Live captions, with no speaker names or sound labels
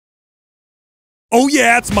Oh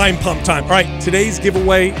yeah, it's mind pump time. All right, today's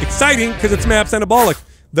giveaway, exciting because it's MAPS Anabolic,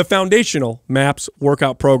 the foundational MAPS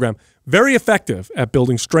workout program. Very effective at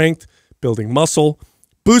building strength, building muscle,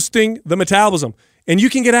 boosting the metabolism. And you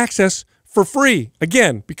can get access for free,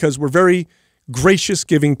 again, because we're very gracious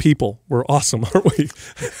giving people. We're awesome, aren't we?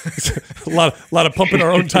 a lot of pumping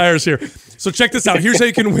our own tires here. So check this out. Here's how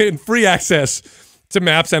you can win free access to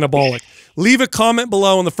MAPS Anabolic. Leave a comment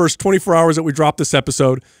below in the first 24 hours that we drop this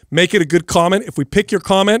episode. Make it a good comment. If we pick your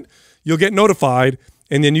comment, you'll get notified,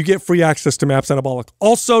 and then you get free access to MAPS Anabolic.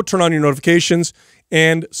 Also, turn on your notifications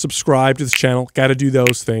and subscribe to this channel. Got to do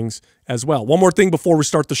those things as well. One more thing before we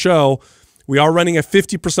start the show. We are running a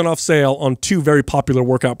 50% off sale on two very popular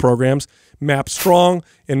workout programs, MAPS Strong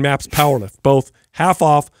and MAPS Powerlift, both half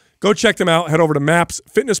off. Go check them out. Head over to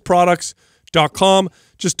mapsfitnessproducts.com.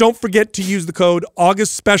 Just don't forget to use the code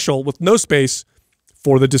August Special with no space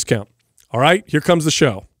for the discount. All right, here comes the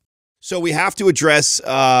show. So we have to address,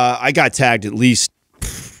 I got tagged at least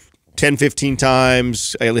 10, 15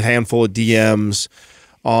 times, a handful of DMs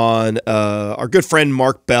on our good friend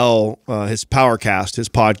Mark Bell, his Powercast, his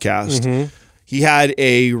podcast. He had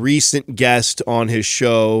a recent guest on his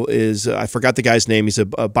show. I forgot the guy's name. He's a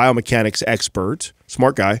biomechanics expert,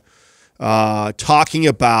 smart guy. Talking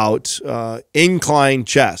about incline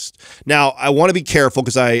chest. Now, I want to be careful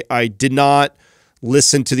because I did not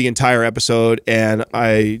listen to the entire episode, and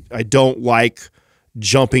I don't like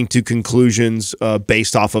jumping to conclusions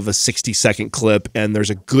based off of a 60-second clip, and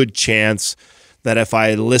there's a good chance that if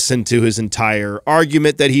I listen to his entire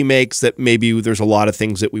argument that he makes, that maybe there's a lot of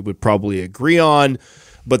things that we would probably agree on.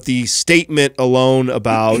 But the statement alone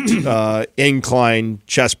about incline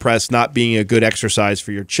chest press not being a good exercise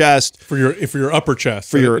for your chest, for your upper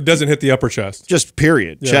chest, it doesn't hit the upper chest. Just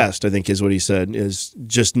period. Yeah. Chest, I think, is what he said, is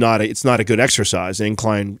just not. It's not a good exercise.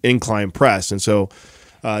 Incline press, and so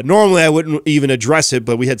normally I wouldn't even address it,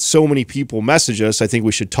 but we had so many people message us. I think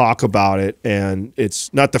we should talk about it, and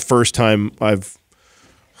it's not the first time I've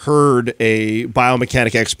heard a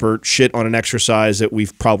biomechanic expert shit on an exercise that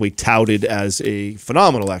we've probably touted as a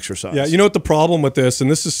phenomenal exercise. Yeah, you know what the problem with this, and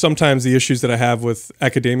this is sometimes the issues that I have with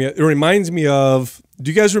academia, it reminds me of, do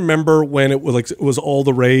you guys remember when it was all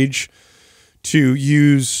the rage to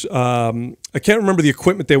use, I can't remember the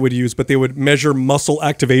equipment they would use, but they would measure muscle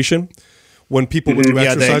activation when people would do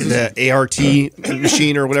exercises? The ART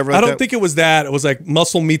machine or whatever. I don't think it was that. It was like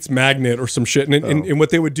muscle meets magnet or some shit. And what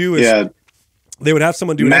they would do is they would have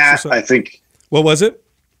someone do an exercise. I think. What was it?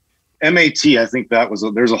 MAT. I think that was.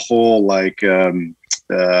 There's a whole like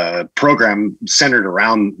program centered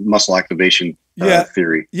around muscle activation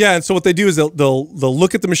theory. Yeah. And so what they do is they'll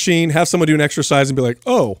look at the machine, have someone do an exercise, and be like,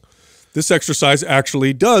 oh, this exercise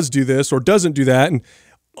actually does do this or doesn't do that. And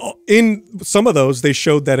in some of those, they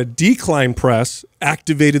showed that a decline press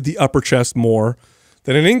activated the upper chest more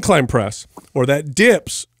than an incline press, or that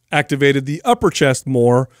dips activated the upper chest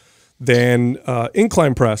more than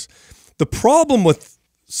incline press. The problem with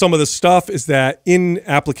some of this stuff is that in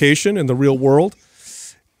application in the real world,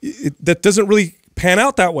 that doesn't really pan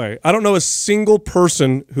out that way. I don't know a single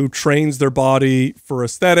person who trains their body for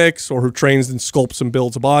aesthetics or who trains and sculpts and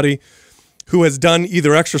builds a body who has done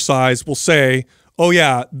either exercise will say, oh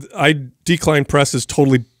yeah, decline press has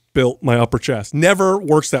totally built my upper chest. Never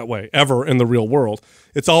works that way, ever in the real world.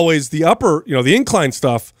 It's always the upper, the incline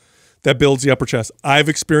stuff that builds the upper chest. I've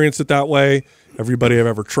experienced it that way. Everybody I've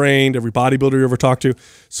ever trained, every bodybuilder you ever talked to.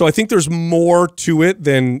 So I think there's more to it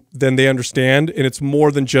than they understand, and it's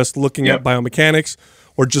more than just looking at biomechanics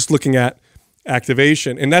or just looking at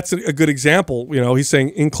activation. And that's a good example. He's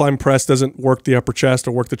saying incline press doesn't work the upper chest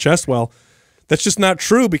or work the chest well. That's just not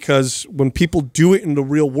true, because when people do it in the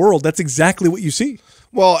real world, that's exactly what you see.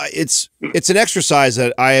 Well, it's an exercise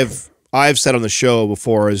that I've said on the show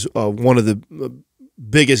before is one of the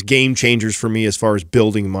biggest game changers for me as far as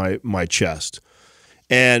building my chest.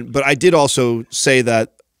 But I did also say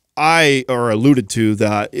that alluded to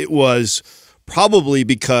that it was probably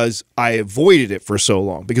because I avoided it for so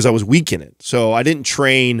long, because I was weak in it. So I didn't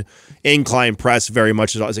train incline press very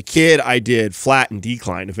much as a kid. I did flat and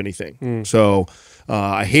decline, if anything. So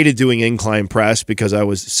I hated doing incline press because I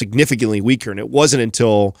was significantly weaker. And it wasn't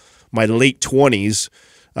until my late 20s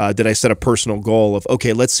that I set a personal goal of,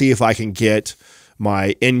 okay, let's see if I can get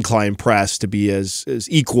my incline press to be as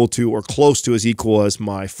equal to or close to as equal as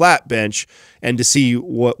my flat bench, and to see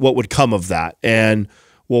what would come of that. And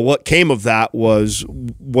well, what came of that was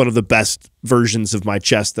one of the best versions of my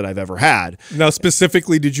chest that I've ever had. Now,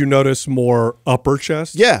 specifically, did you notice more upper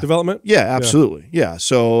chest development? Yeah, absolutely. Yeah.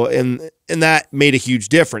 So, and that made a huge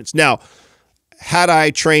difference. Now, had I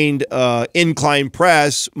trained incline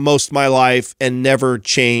press most of my life and never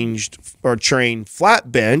changed or trained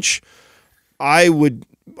flat bench, I would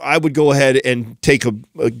go ahead and take a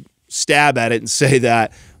stab at it and say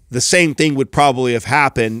that the same thing would probably have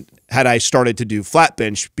happened had I started to do flat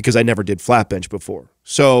bench, because I never did flat bench before.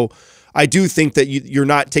 So I do think that you're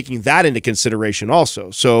not taking that into consideration also.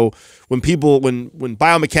 So when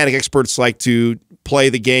biomechanic experts like to play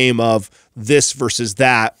the game of this versus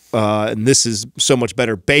that, and this is so much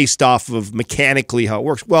better based off of mechanically how it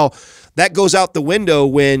works, well, that goes out the window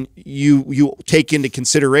when you take into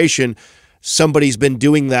consideration somebody's been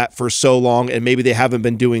doing that for so long and maybe they haven't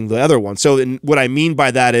been doing the other one. So what I mean by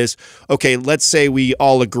that is, okay, let's say we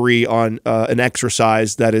all agree on an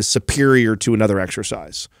exercise that is superior to another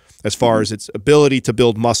exercise as far as its ability to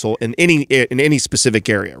build muscle in any specific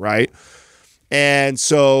area, right? And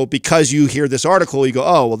so because you hear this article, you go,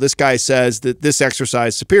 oh, well, this guy says that this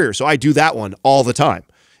exercise is superior, so I do that one all the time,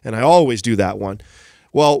 and I always do that one.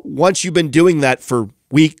 Well, once you've been doing that for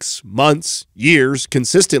weeks, months, years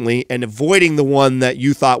consistently and avoiding the one that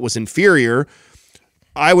you thought was inferior,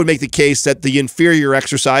 I would make the case that the inferior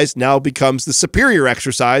exercise now becomes the superior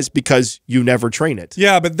exercise because you never train it.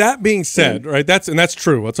 Yeah, but that being said, right, that's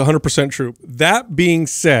true. That's 100% true. That being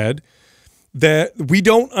said, that we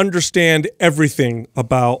don't understand everything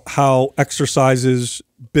about how exercises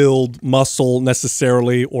build muscle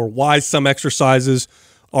necessarily, or why some exercises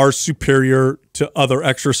are superior to other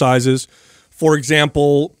exercises. For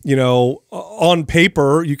example, you know, on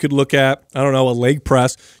paper, you could look at, I don't know, a leg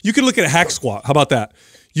press. You could look at a hack squat. How about that?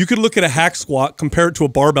 You could look at a hack squat, compare it to a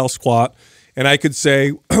barbell squat, and I could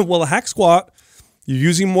say, well, a hack squat, you're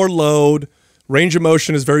using more load, range of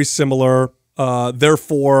motion is very similar,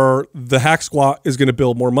 therefore the hack squat is going to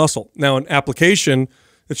build more muscle. Now, in application,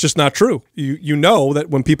 it's just not true. You know that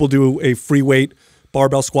when people do a free weight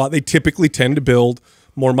barbell squat, they typically tend to build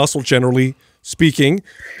more muscle, generally speaking.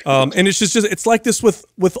 And it's just it's like this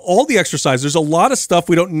with all the exercise. There's a lot of stuff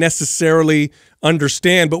we don't necessarily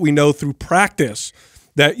understand, but we know through practice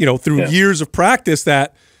that, you know, through years of practice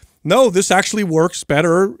that, no, this actually works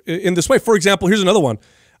better in this way. For example, here's another one.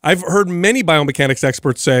 I've heard many biomechanics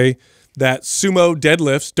experts say that sumo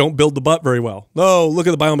deadlifts don't build the butt very well. No, look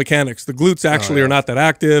at the biomechanics. The glutes actually are not that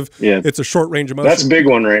active. Yeah. It's a short range of motion. That's a big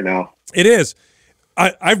one right now. It is.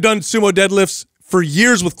 I've done sumo deadlifts for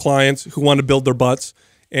years with clients who want to build their butts,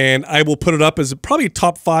 and I will put it up as probably a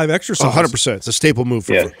top 5 exercise. 100%. It's a staple move.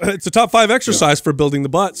 It's a top 5 exercise for building the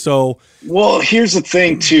butt. So, well, here's the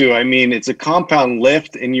thing too. I mean, it's a compound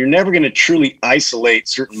lift, and you're never going to truly isolate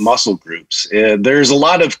certain muscle groups. There's a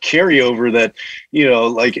lot of carryover that, you know,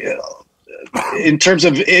 like in terms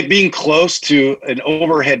of it being close to an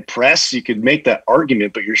overhead press, you could make that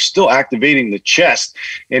argument, but you're still activating the chest.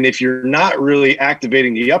 And if you're not really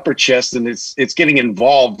activating the upper chest, then it's getting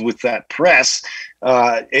involved with that press,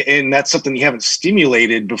 and that's something you haven't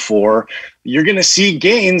stimulated before, you're going to see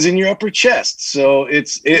gains in your upper chest. So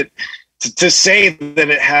to say that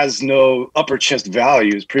it has no upper chest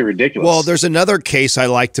value is pretty ridiculous. Well, there's another case I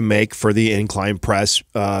like to make for the incline press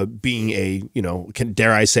being a, you know,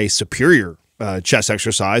 dare I say, superior chest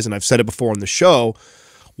exercise. And I've said it before on the show,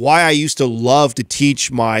 why I used to love to teach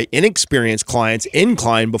my inexperienced clients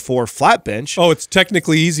incline before flat bench. Oh, it's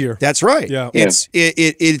technically easier. That's right. Yeah.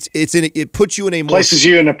 It puts you in a more, places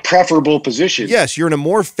you in a preferable position. Yes, you're in a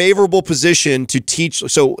more favorable position to teach.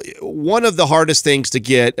 So one of the hardest things to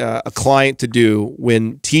get a client to do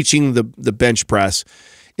when teaching the bench press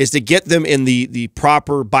is to get them in the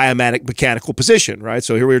proper biomechanical position, right?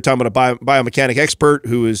 So here we were talking about a biomechanic expert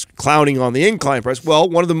who is clowning on the incline press. Well,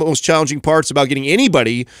 one of the most challenging parts about getting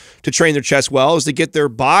anybody to train their chest well is to get their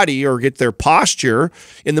body or get their posture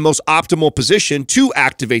in the most optimal position to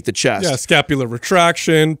activate the chest. Yeah, scapular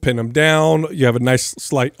retraction, pin them down. You have a nice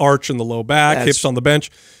slight arch in the low back, hips on the bench.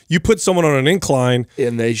 You put someone on an incline,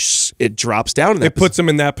 and it drops down. It puts them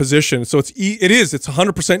in that position. So it's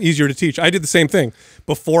 100% easier to teach. I did the same thing.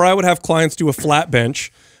 Before I would have clients do a flat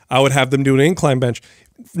bench, I would have them do an incline bench.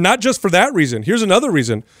 Not just for that reason. Here's another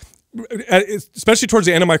reason. Especially towards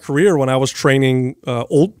the end of my career when I was training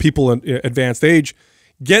old people in advanced age,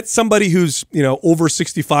 get somebody who's, you know, over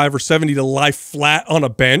 65 or 70 to lie flat on a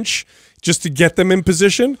bench just to get them in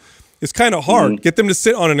position. It's kind of hard. Get them to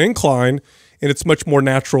sit on an incline, and it's much more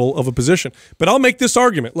natural of a position. But I'll make this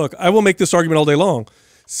argument. Look, I will make this argument all day long.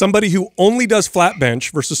 Somebody who only does flat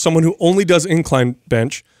bench versus someone who only does incline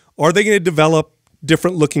bench, are they going to develop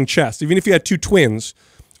different looking chests? Even if you had 2 twins,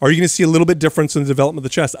 are you going to see a little bit difference in the development of the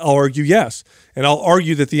chest? I'll argue yes. And I'll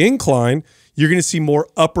argue that the incline, you're going to see more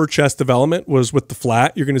upper chest development, whereas with the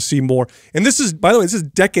flat, you're going to see more. And this is, by the way, this is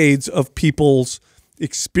decades of people's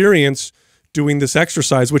experience doing this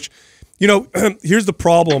exercise, which, you know, here's the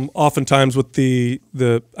problem oftentimes with the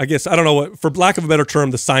I guess, I don't know what, for lack of a better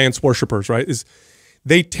term, the science worshipers, right? Is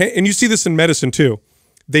they and you see this in medicine too.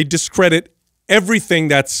 They discredit everything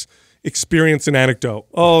that's experience and anecdote.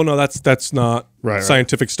 Oh no, that's not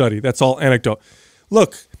scientific study. That's all anecdote.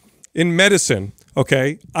 Look, in medicine,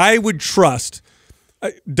 okay, I would trust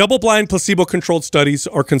double-blind placebo-controlled studies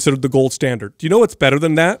are considered the gold standard. Do you know what's better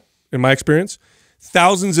than that, in my experience?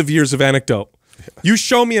 Thousands of years of anecdote. You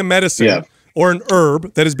show me a medicine or an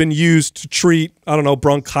herb that has been used to treat, I don't know,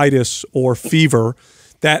 bronchitis or fever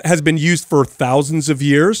that has been used for thousands of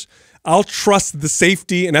years. I'll trust the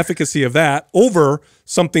safety and efficacy of that over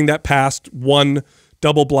something that passed one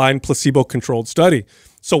double-blind placebo-controlled study.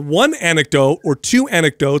 So one anecdote or two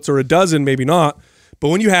anecdotes or a dozen, maybe not, but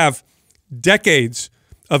when you have decades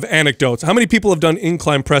of anecdotes, how many people have done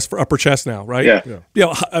incline press for upper chest now, right? Yeah. You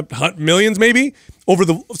know, millions maybe over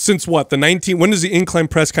since what, when does the incline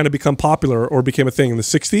press kind of become popular or became a thing, in the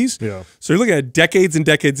 60s? Yeah. So you're looking at decades and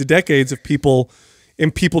decades and decades of people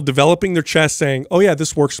developing their chest saying, oh yeah,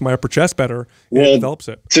 this works for my upper chest better. And it develops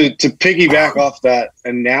it. To piggyback off that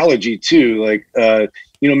analogy too, like,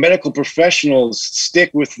 you know, medical professionals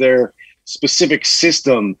stick with their specific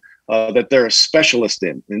system that they're a specialist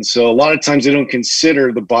in. And so a lot of times they don't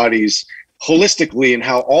consider the bodies holistically and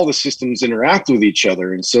how all the systems interact with each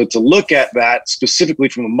other. And so to look at that specifically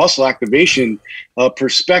from a muscle activation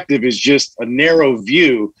perspective is just a narrow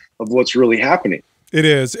view of what's really happening. It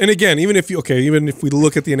is. And again, even if we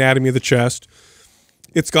look at the anatomy of the chest,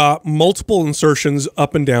 it's got multiple insertions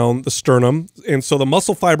up and down the sternum. And so the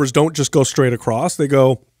muscle fibers don't just go straight across. They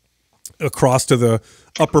go across to the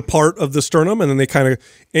upper part of the sternum, and then they kind of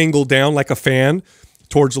angle down like a fan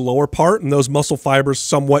towards the lower part. And those muscle fibers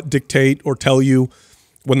somewhat dictate or tell you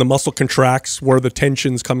when the muscle contracts where the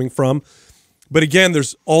tension's coming from. But again,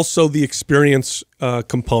 there's also the experience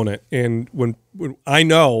component. And when I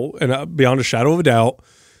know, and beyond a shadow of a doubt,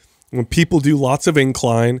 when people do lots of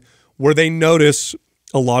incline, where they notice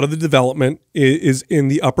a lot of the development is in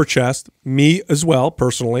the upper chest, me as well,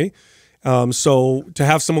 personally. So to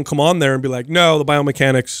have someone come on there and be like, no, the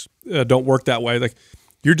biomechanics don't work that way. Like,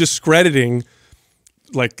 you're discrediting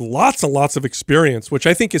like lots and lots of experience, which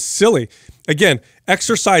I think is silly. Again,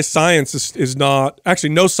 exercise science is not, actually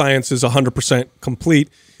no science is 100% complete.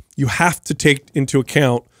 You have to take into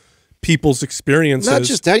account people's experiences. Not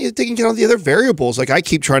just that, you're taking account of the other variables. Like I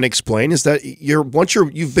keep trying to explain is that once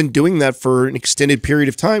you've been doing that for an extended period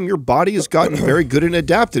of time, your body has gotten very good and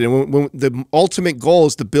adapted. And when the ultimate goal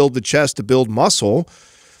is to build the chest, to build muscle,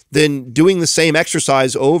 then doing the same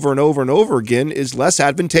exercise over and over and over again is less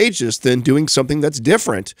advantageous than doing something that's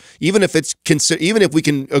different, even if we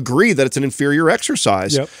can agree that it's an inferior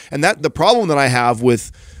exercise. Yep. And that the problem that I have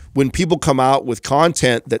with when people come out with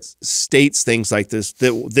content that states things like this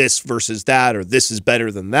versus that, or this is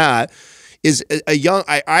better than that, is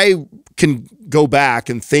I can go back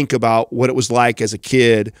and think about what it was like as a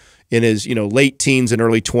kid in his late teens and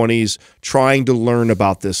early 20s trying to learn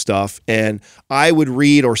about this stuff, and I would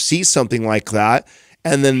read or see something like that,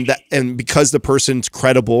 and because the person's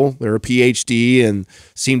credible, they're a PhD and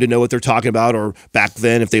seem to know what they're talking about, or back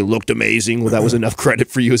then if they looked amazing, well, that was enough credit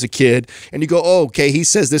for you as a kid, and you go, oh, okay, he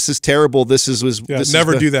says this is terrible, this is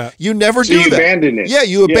never do that. You never do that. You abandon it. Yeah,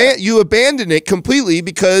 you abandon it completely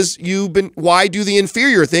because why do the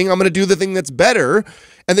inferior thing? I'm going to do the thing that's better.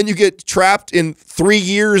 And then you get trapped in 3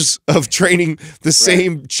 years of training the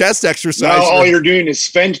same chest exercise. Now all you're doing is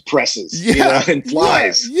fend presses, and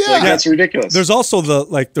flies. Yeah. Like, that's ridiculous. There's also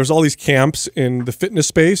there's all these camps in the fitness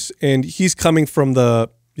space, and he's coming from the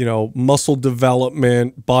muscle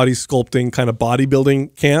development, body sculpting, kind of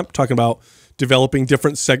bodybuilding camp, talking about developing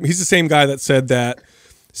different segments. He's the same guy that said that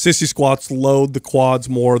sissy squats load the quads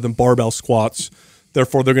more than barbell squats,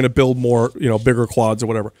 therefore they're going to build more, bigger quads or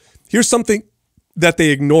whatever. Here's something that they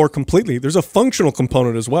ignore completely. There's a functional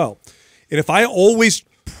component as well. And if I always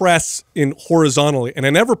press in horizontally and I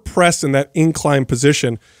never press in that incline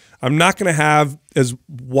position, I'm not going to have as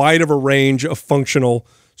wide of a range of functional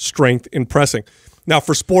strength in pressing. Now,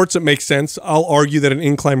 for sports, it makes sense. I'll argue that an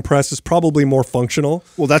incline press is probably more functional.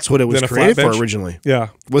 Well, that's what it was created for originally. Yeah,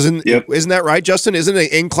 isn't that right, Justin? Isn't an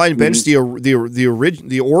incline bench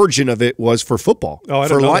the origin of it was for football? Oh, I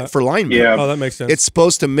don't know that. For linemen. Yeah. Oh, that makes sense. It's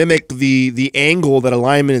supposed to mimic the angle that a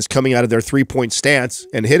lineman is coming out of their 3-point stance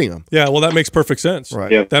and hitting them. Yeah, well, that makes perfect sense.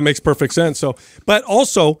 Right. Yeah. That makes perfect sense. So, but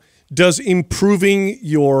also, does improving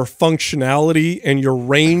your functionality and your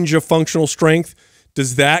range of functional strength,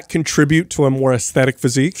 Does that contribute to a more aesthetic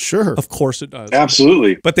physique? Sure. Of course it does.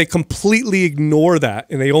 Absolutely. But they completely ignore that,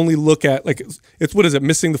 and they only look at, like, it's what is it,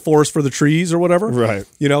 missing the forest for the trees or whatever? Right.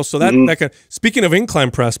 You know, so that speaking of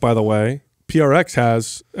incline press, by the way, PRX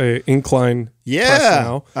has a incline press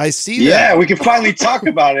now. I see that. Yeah, we can finally talk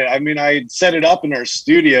about it. I mean, I set it up in our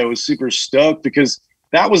studio. I was super stoked because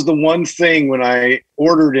that was the one thing when I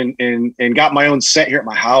ordered and got my own set here at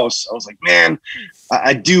my house. I was like, man,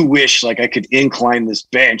 I do wish like I could incline this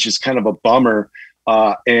bench. It's kind of a bummer.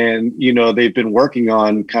 And you know, they've been working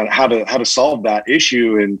on kind of how to solve that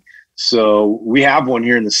issue. And so we have one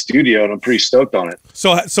here in the studio, and I'm pretty stoked on it.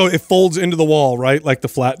 So it folds into the wall, right? Like the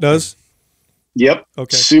flat does? Yep.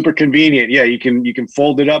 Okay. Super convenient. Yeah, you can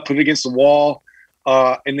fold it up, put it against the wall.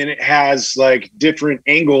 And then it has like different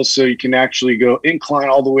angles, so you can actually go incline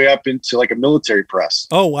all the way up into like a military press.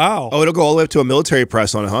 Oh, wow. Oh, it'll go all the way up to a military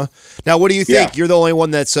press on it, huh? Now, what do you think? Yeah. You're the only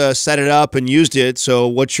one that's set it up and used it. So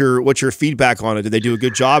what's your feedback on it? Did they do a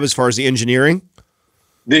good job as far as the engineering?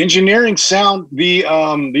 The engineering sound, the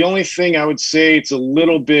only thing I would say, it's a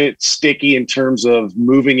little bit sticky in terms of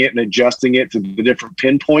moving it and adjusting it to the different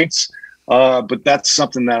pinpoints. But that's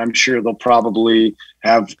something that I'm sure they'll probably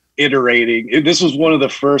have iterating. This was one of the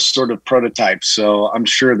first sort of prototypes, so I'm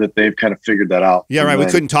sure that they've kind of figured that out. Yeah, right. We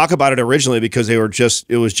couldn't talk about it originally because they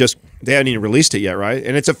hadn't even released it yet, right?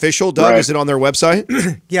 And it's official, Doug. Right. Is it on their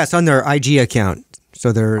website? Yeah, it's on their IG account.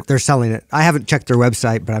 So they're selling it. I haven't checked their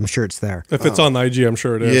website, but I'm sure it's there. If it's on the IG, I'm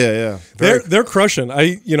sure it is. Yeah, yeah. They're crushing.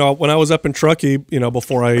 When I was up in Truckee,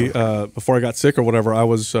 before I got sick or whatever, I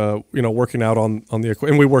was working out on the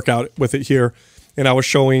equipment, and we work out with it here. And I was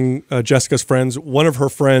showing Jessica's friends. One of her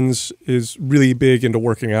friends is really big into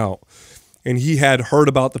working out, and he had heard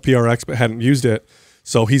about the PRX but hadn't used it.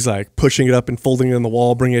 So he's like pushing it up and folding it in the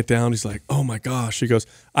wall, bringing it down. He's like, "Oh my gosh!" He goes,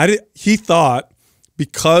 He thought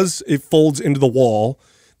because it folds into the wall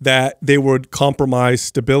that they would compromise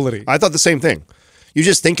stability. I thought the same thing. You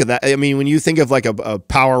just think of that. I mean, when you think of like a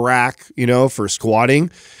power rack, for squatting,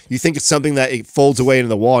 you think it's something that it folds away into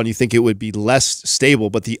the wall and you think it would be less stable,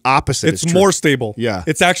 but the opposite is true. It's more stable. Yeah.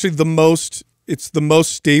 It's actually the most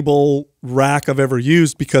stable rack I've ever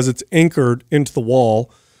used because it's anchored into the wall,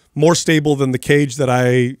 more stable than the cage that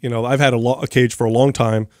I've had a cage for a long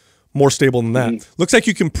time, more stable than that. Looks like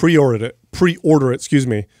you can pre-order it,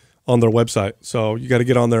 on their website. So you got to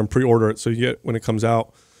get on there and pre-order it so you get when it comes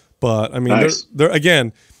out. But I mean, nice. they're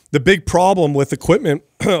again, the big problem with equipment,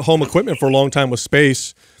 home equipment for a long time was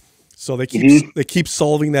space. So they keep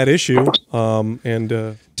solving that issue.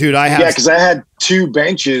 Dude, because I had 2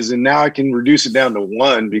 benches and now I can reduce it down to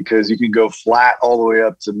 1 because you can go flat all the way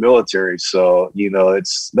up to military. So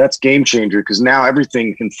that's game changer because now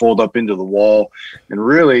everything can fold up into the wall, and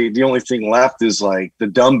really the only thing left is like the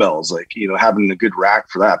dumbbells, like having a good rack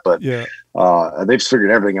for that. But they've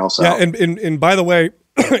figured everything else out. Yeah, and by the way,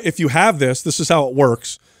 if you have this is how it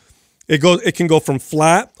works. It can go from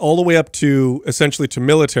flat all the way up to essentially to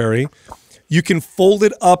military. You can fold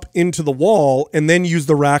it up into the wall and then use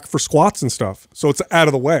the rack for squats and stuff. So it's out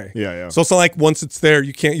of the way. Yeah. So it's not like once it's there,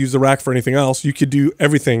 you can't use the rack for anything else. You could do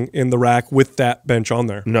everything in the rack with that bench on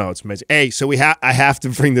there. No, it's amazing. Hey, so I have to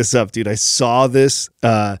bring this up, dude. I saw this.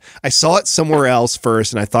 I saw it somewhere else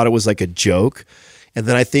first, and I thought it was like a joke. And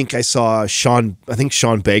then I think I saw Sean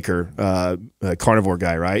Baker, carnivore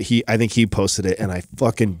guy, right? I think he posted it, and I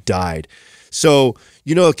fucking died. So,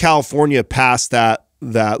 California passed that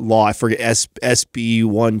law, I forget, SB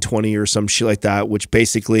 120 or some shit like that, which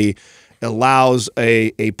basically allows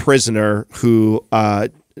a prisoner who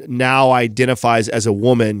now identifies as a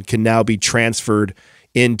woman can now be transferred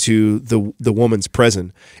into the woman's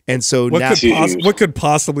prison. And so what could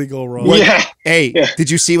possibly go wrong?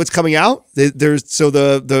 Did you see what's coming out? There's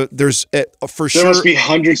for sure there must be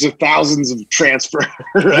hundreds of thousands of transfer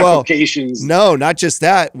applications. No, not just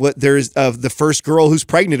that. What there's the first girl who's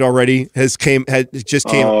pregnant already just came.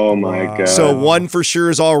 Oh my god! So one for sure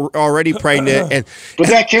is already pregnant, but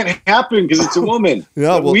that can't happen because it's a woman.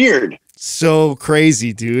 Weird. So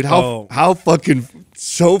crazy, dude. How fucking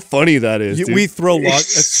so funny that is. We throw I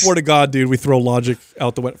swear to God, dude, we throw logic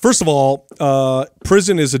out the window. First of all,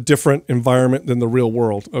 prison is a different environment than the real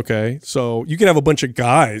world. Okay, so you can have a bunch of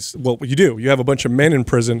guys. Well, you do. You have a bunch of men in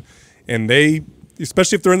prison, and they,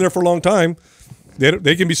 especially if they're in there for a long time,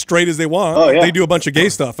 they can be straight as they want. Oh, yeah. They do a bunch of gay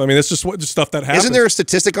stuff. I mean, it's just stuff that happens. Isn't there a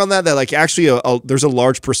statistic on that like actually there's a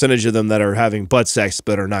large percentage of them that are having butt sex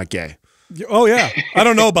but are not gay? Oh yeah, I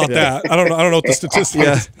don't know about that. I don't know what the statistics.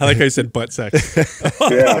 Yeah. I like how you said butt sex.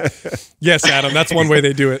 Yeah. Yes, Adam. That's one way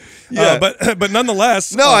they do it. Yeah. But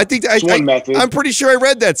nonetheless. No, I think one method. I'm pretty sure I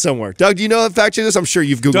read that somewhere. Doug, do you know the fact check this? I'm sure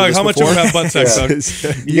you've Googled Doug, this how much before. of them have butt sex,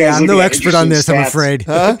 Doug? Yeah, I'm no expert on this, I'm afraid.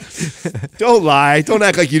 Huh? Don't lie. Don't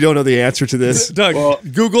act like you don't know the answer to this. Doug,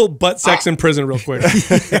 Google butt sex in prison real quick.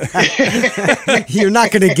 You're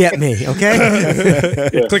not going to get me, okay?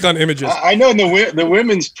 Yeah. Click on images. I know in the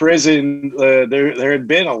women's prison, there had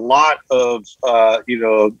been a lot of,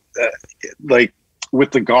 like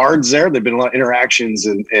with the guards there, there've been a lot of interactions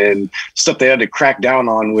and stuff they had to crack down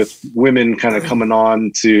on with women kind of coming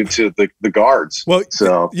on to the guards. Well,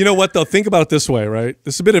 so you know what, though? Think about it this way, right?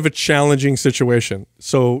 This is a bit of a challenging situation.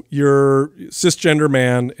 So you're cisgender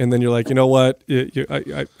man, and then you're like, you know what?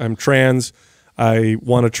 I'm trans. I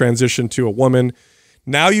want to transition to a woman.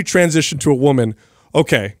 Now you transition to a woman.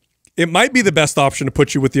 Okay. It might be the best option to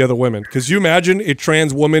put you with the other women. Because you imagine a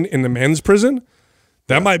trans woman in the men's prison?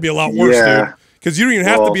 That might be a lot worse, dude. Because you don't even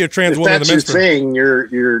have to be a trans woman in the men's prison.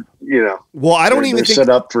 You're well, I don't even think set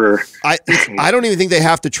up for. I don't even think they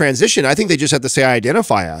have to transition. I think they just have to say I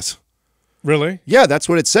identify as. Really? Yeah, that's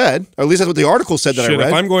what it said. Or at least that's what the article said that I read.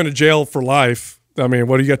 If I'm going to jail for life, I mean,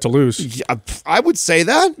 what do you got to lose? Yeah, I would say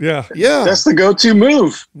that. Yeah. Yeah. That's the go-to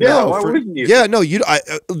move. Yeah. No, why wouldn't you? Yeah, no,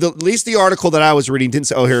 at least the article that I was reading didn't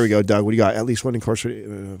say, oh, here we go, Doug. What do you got? At least one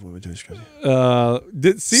incarcerated.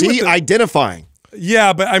 Identifying.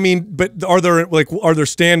 Yeah, but I mean, are there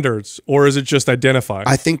standards, or is it just identify?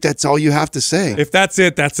 I think that's all you have to say. If that's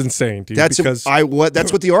it, that's insane, dude. That's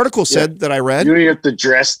what the article said that I read. You don't have to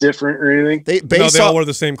dress different or anything. They all wear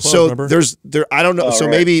the same clothes. So remember? I don't know. Oh, so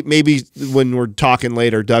right. maybe when we're talking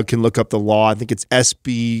later, Doug can look up the law. I think it's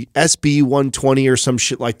SB 120 or some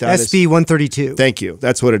shit like that. SB 132. Thank you.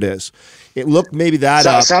 That's what it is. It looked maybe that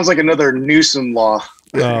up. Sounds like another Newsom law.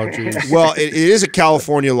 Oh, geez. Well, it is a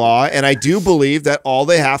California law, and I do believe that all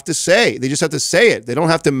they have to say, they just have to say it. They don't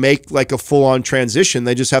have to make like a full-on transition.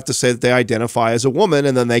 They just have to say that they identify as a woman,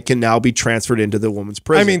 and then they can now be transferred into the woman's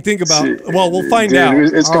prison. I mean, think about. Well, we'll find out.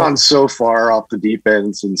 It's gone so far off the deep end.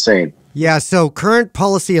 It's insane. Yeah, so current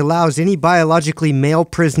policy allows any biologically male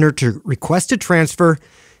prisoner to request a transfer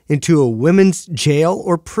into a women's jail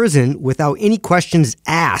or prison without any questions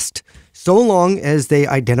asked, so long as they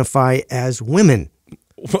identify as women.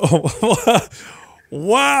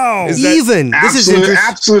 Wow. This is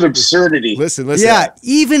absolute absurdity. Listen. Yeah,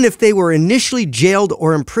 even if they were initially jailed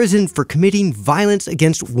or imprisoned for committing violence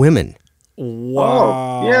against women.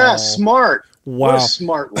 Wow. Oh, yeah, smart. Wow. What a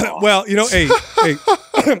smart law. Well, hey,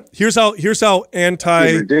 here's how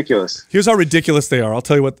ridiculous. Here's how ridiculous they are. I'll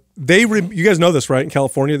tell you what. You guys know this, right? In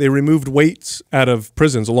California, they removed weights out of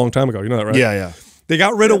prisons a long time ago. You know that, right? Yeah. They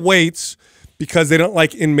got rid of weights because they don't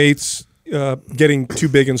like inmates getting too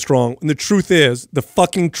big and strong. And the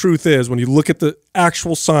fucking truth is, when you look at the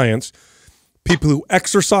actual science, people who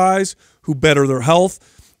exercise, who better their health,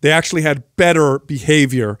 they actually had better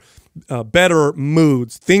behavior, better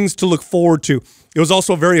moods, things to look forward to. It was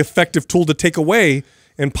also a very effective tool to take away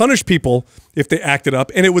and punish people if they acted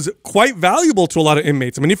up. And it was quite valuable to a lot of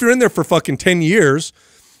inmates. I mean, if you're in there for fucking 10 years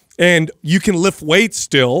and you can lift weights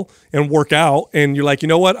still and work out, and you're like, you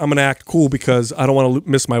know what, I'm going to act cool because I don't want to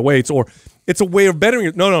miss my weights, or it's a way of bettering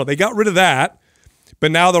it. No, they got rid of that.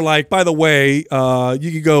 But now they're like, by the way, you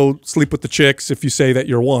can go sleep with the chicks if you say that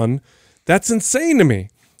you're one. That's insane to me.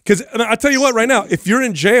 Because I'll tell you what, right now, if you're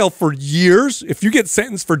in jail for years, if you get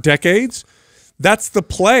sentenced for decades, that's the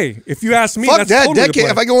play. If you ask me, fuck that's that totally decade. The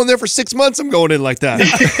play. If I go in there for 6 months, I'm going in like that.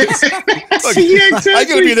 Look, Yeah, exactly. I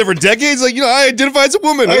gotta be in there for decades. Like, I identify as a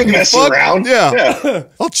woman. I don't mess around. Yeah.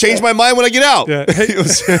 I'll change my mind when I get out. Yeah.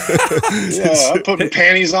 I'm putting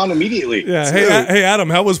panties on immediately. Yeah. Hey, Adam,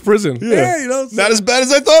 how was prison? Yeah, not as bad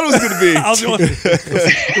as I thought it was going to be.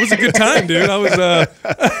 It was a good time, dude. I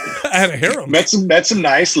had a harem. Met some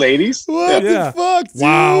nice ladies. What the fuck, dude?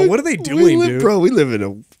 Wow, what are they doing, dude? Bro, we live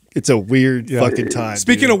in it's a weird fucking time.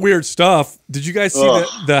 Speaking of weird stuff, did you guys see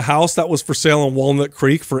the house that was for sale in Walnut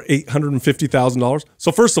Creek for $850,000?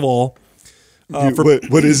 So first of all,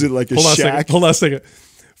 what is it, like a shack? Hold on a second.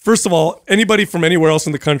 First of all, anybody from anywhere else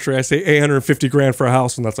in the country, I say $850,000 for a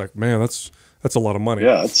house, and that's like, man, that's a lot of money.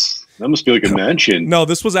 Yeah, that must be like a mansion. No,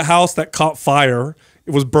 this was a house that caught fire.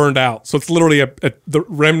 It was burned out. So it's literally the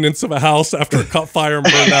remnants of a house after it caught fire and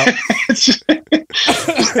burned out.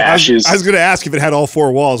 Ashes. I was going to ask if it had all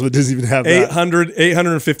four walls, but it doesn't even have that.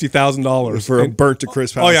 $850,000 for a burnt to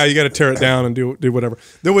crisp house. Oh yeah, you got to tear it down and do whatever.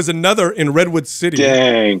 There was another in Redwood City.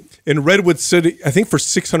 Dang. In Redwood City, I think for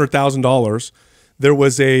 $600,000, there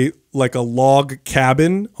was a log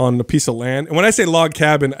cabin on a piece of land. And when I say log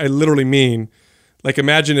cabin, I literally mean Like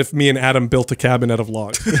imagine if me and Adam built a cabin out of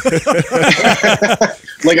logs.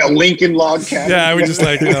 Like a Lincoln log cabin. Yeah, I would just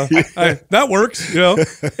like, that works,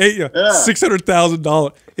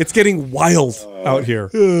 $600,000. It's getting wild out here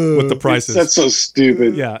with the prices. That's so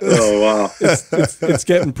stupid. Yeah. Oh, wow. It's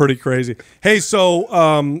getting pretty crazy. Hey, so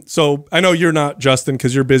I know you're not Justin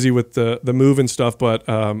because you're busy with the move and stuff, but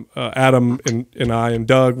Adam and I and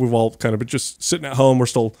Doug, we've all kind of been just sitting at home. We're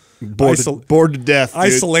still bored to death, dude.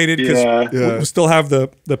 Isolated because we still have the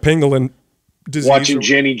pangolin disease. Watching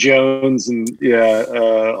Jenny Jones and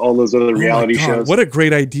all those other reality shows. What a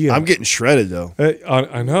great idea! I'm getting shredded though.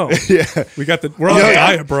 I know. Yeah, we're on a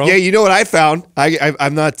diet, bro. Yeah, you know what I found?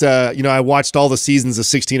 I'm not. I watched all the seasons of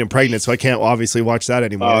 16 and Pregnant, so I can't obviously watch that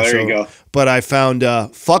anymore. Oh, there you go. But I found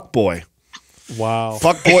FBOY. Wow.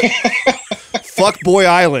 FBOY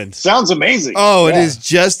Island. Sounds amazing. Oh, it is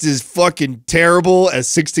just as fucking terrible as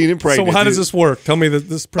 16 and Pregnant. So how does this work? Tell me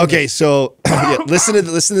this. Okay, so listen to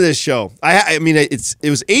this show. I mean it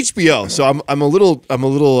was HBO, so I'm a little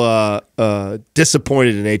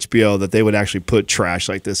disappointed in HBO that they would actually put trash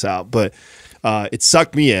like this out, but. It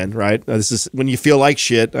sucked me in, right? This is when you feel like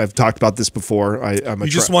shit. I've talked about this before. You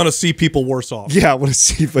just want to see people worse off. Yeah, I want to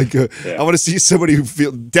see if I go. Yeah. I want to see somebody who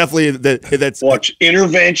feel definitely that's watch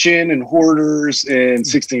Intervention and Hoarders and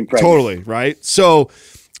 16 Pregnant. Totally, right? So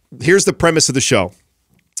here's the premise of the show.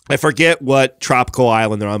 I forget what tropical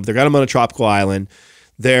island they're on. But they got them on a tropical island.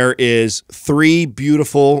 There is 3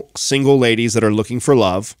 beautiful single ladies that are looking for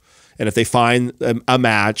love. And if they find a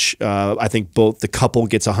match, I think the couple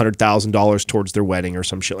gets $100,000 towards their wedding or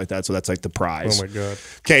some shit like that. So that's like the prize. Oh my God.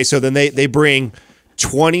 Okay, so then they bring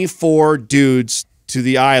 24 dudes to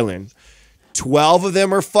the island. 12 of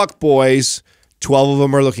them are fuckboys. 12 of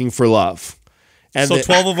them are looking for love. And so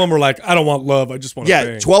 12 of them are like, I don't want love. I just want to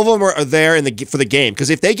bang. 12 of them are there for the game. Because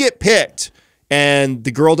if they get picked and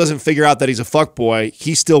the girl doesn't figure out that he's a fuckboy,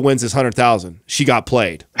 he still wins his $100,000. She got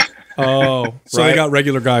played. Oh, so they got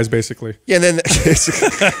regular guys basically. Yeah, and then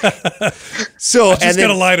so and then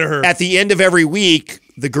gotta lie to her. At the end of every week,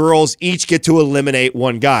 the girls each get to eliminate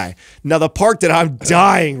one guy. Now, the part that I'm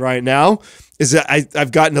dying right now is that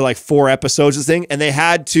I've gotten to like 4 episodes of this thing, and they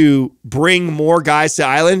had to bring more guys to the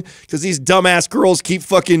island because these dumbass girls keep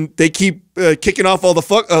kicking off all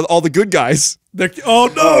the good guys. Oh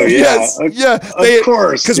no! Oh, yeah. Yes, of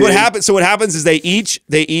course. Because what happens? So what happens is each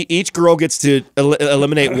girl gets to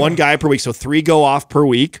eliminate one guy per week. So 3 go off per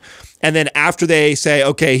week, and then after they say,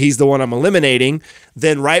 "Okay, he's the one I'm eliminating,"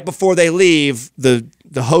 then right before they leave, the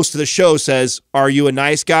host of the show says, "Are you a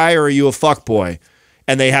nice guy or are you a fuckboy?"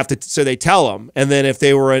 And they have to, so they tell them. And then if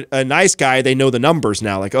they were a nice guy, they know the numbers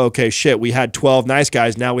now. Like, okay, shit, we had 12 nice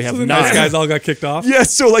guys. Now we have 9. Nice guys all got kicked off? Yeah,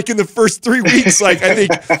 so like in the first 3 weeks, like I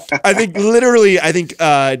think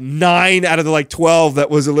 9 out of the 12 that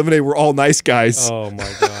was eliminated were all nice guys. Oh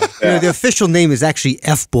my God. Yeah. The official name is actually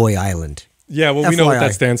FBOY Island. Yeah, well, we know what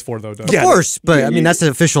that stands for, though, Doug. Of course, but I mean, that's the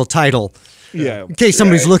official title. Yeah. In case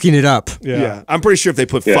somebody's looking it up. Yeah. I'm pretty sure if they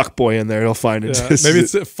put fuckboy in there, they'll find it. Yeah. Maybe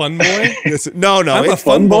it's a fun boy? No. I'm a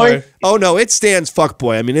fun boy. Oh, no, it stands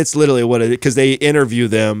fuckboy. I mean, it's literally what it is, because they interview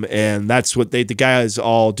them, and that's what the guys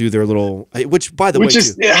all do their little, which, by the way,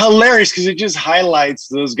 is hilarious because it just highlights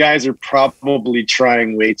those guys are probably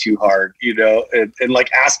trying way too hard, and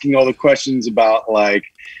like asking all the questions about like,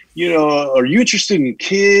 are you interested in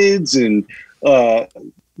kids and,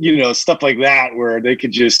 stuff like that, where they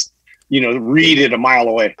could just, read it a mile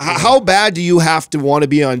away. How bad do you have to want to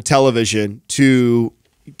be on television to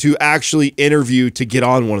actually interview to get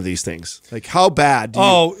on one of these things? Like, how bad?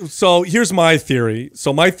 So here's my theory.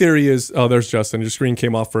 So my theory is, there's Justin. Your screen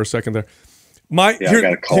came off for a second there. I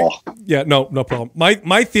got a call. No problem.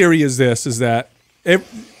 My theory is this: is that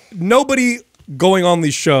nobody going on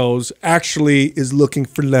these shows actually is looking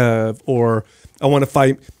for love or I want to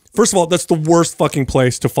fight. First of all, that's the worst fucking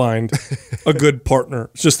place to find a good partner.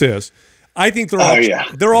 It just is. I think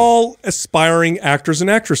they're all aspiring actors and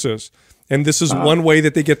actresses. And this is one way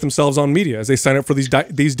that they get themselves on media, as they sign up for these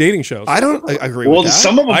dating shows. I don't agree with that. Well,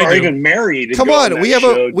 some of them are even married. Come on, we have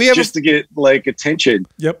just to get like attention.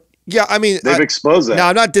 Yep. Yeah, I mean, they've exposed that. Now,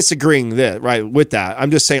 I'm not disagreeing with that.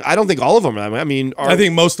 I'm just saying I don't think all of them. I mean, I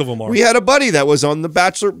think most of them are. We had a buddy that was on the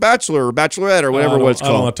Bachelor or Bachelorette or whatever it's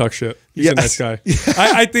called. I don't want to talk shit. He's a nice guy.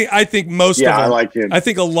 I think most of them. I like him. I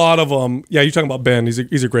think a lot of them. Yeah, you're talking about Ben.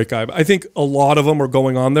 He's a great guy. But I think a lot of them are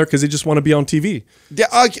going on there because they just want to be on TV.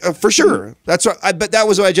 Yeah, for sure. That's what. But that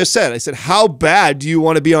was what I just said. I said, how bad do you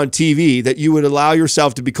want to be on TV that you would allow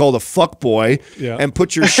yourself to be called a fuckboy and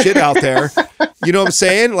put your shit out there? You know what I'm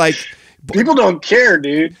saying? Like. People don't care,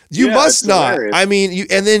 dude. You must not. Hilarious. I mean,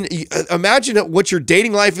 imagine what your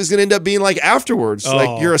dating life is going to end up being like afterwards. Oh.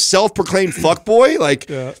 Like you're a self-proclaimed fuckboy. Like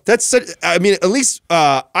that's such, I mean, at least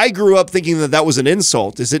I grew up thinking that was an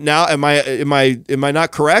insult. Is it now? Am I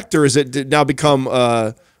not correct, or is it now become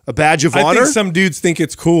a badge of honor? I think some dudes think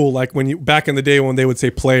it's cool, like when back in the day when they would say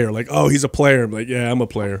player, like, oh, he's a player. I'm like, yeah, I'm a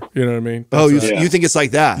player. You know what I mean? That's you think it's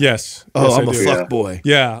like that? Yes. Oh, yes, I'm a fuck boy.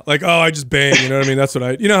 Yeah, like, oh, I just bang. You know what I mean? That's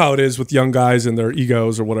what you know how it is with young guys and their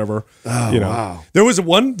egos or whatever. Oh, you know? Wow. There was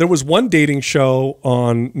one dating show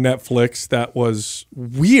on Netflix that was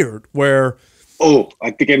weird where. Oh, I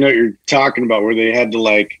think I know what you're talking about, where they had to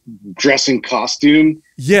like dress in costume.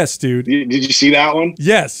 Yes, dude. Did you see that one?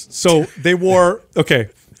 Yes. So they wore okay.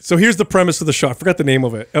 So here's the premise of the show. I forgot the name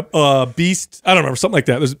of it. Beast. I don't remember. Something like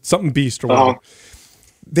that. There's something Beast or whatever.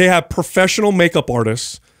 They have professional makeup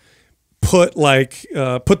artists put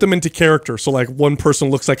them into character. So like one person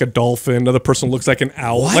looks like a dolphin, another person looks like an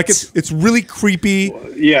owl. What? Like it's really creepy.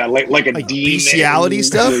 Yeah, like a demon. Bestiality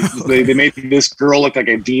stuff. They made this girl look like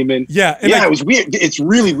a demon. Yeah, it was weird. It's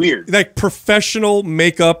really weird. Like professional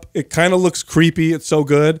makeup. It kind of looks creepy. It's so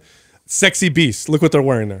good. Sexy Beast. Look what they're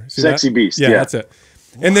wearing there. See Sexy that? Beast. Yeah, that's it.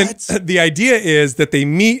 And then the idea is that they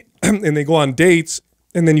meet and they go on dates,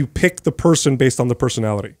 and then you pick the person based on the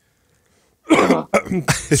personality.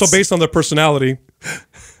 So based on their personality,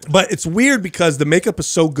 but it's weird because the makeup is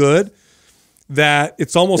so good that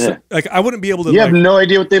it's almost like I wouldn't be able to. You have no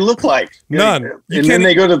idea what they look like. None. And then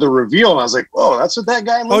they go to the reveal, and I was like, "Oh, that's what that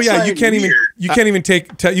guy looks like." Oh yeah, you can't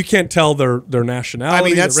you can't tell their nationality. I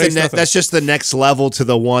mean, that's just the next level to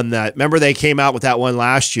the one that. Remember, they came out with that one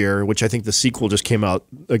last year, which I think the sequel just came out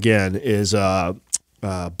again. Is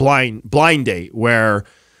blind date, where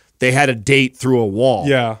they had a date through a wall.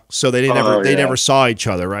 Yeah. So they never saw each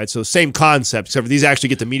other, right? So same concept, except for these actually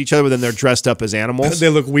get to meet each other, but then they're dressed up as animals. They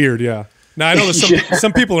look weird, yeah. Now I know that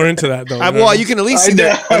some people are into that though. Well, you can at least you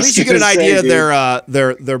get an idea of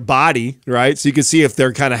their body, right? So you can see if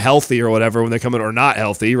they're kind of healthy or whatever when they come in, or not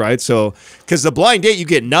healthy, right? So because the blind date, you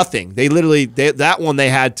get nothing. You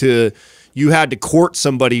had to court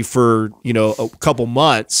somebody for a couple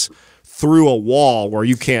months through a wall where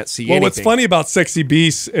you can't see anything. Well, what's funny about Sexy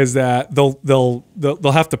Beasts is that they'll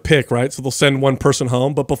have to pick, right? So they'll send one person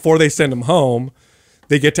home, but before they send them home,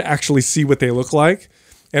 they get to actually see what they look like.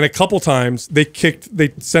 And a couple times they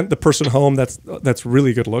sent the person home that's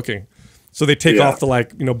really good looking. So they take off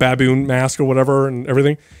the baboon mask or whatever and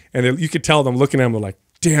everything, and you could tell them looking at them, they're like,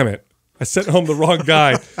 "Damn it, I sent home the wrong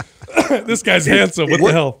guy. This guy's handsome. What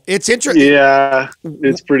the hell?" It's interesting. Yeah,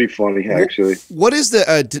 it's pretty funny actually. What is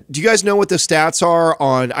the? Do you guys know what the stats are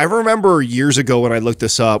on? I remember years ago when I looked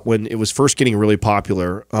this up when it was first getting really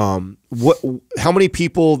popular. How many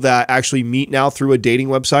people that actually meet now through a dating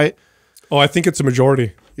website? Oh, I think it's a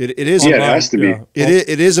majority. It is. Yeah, it has to be.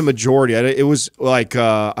 It is a majority. It was like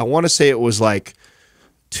I want to say it was like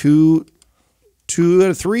 2 out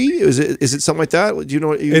of 3. Is it something like that? Do you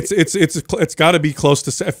know? It's got to be close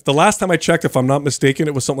to. The last time I checked, if I'm not mistaken,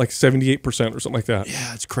 it was something like 78% or something like that.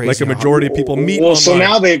 Yeah, it's crazy. Like a majority of people meet. Well, online. So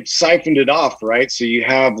now they've siphoned it off, right? So you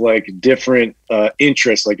have like different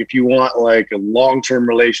interests. Like if you want like a long-term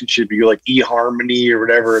relationship, you go like eHarmony or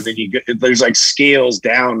whatever. Then there's like scales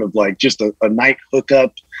down of like just a night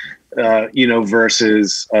hookup.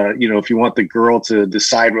 Versus if you want the girl to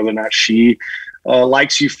decide whether or not she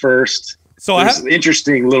likes you first. So there's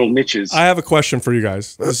interesting little niches. I have a question for you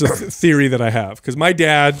guys. This is a theory that I have because my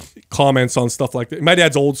dad comments on stuff like that. My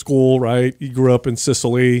dad's old school, right? He grew up in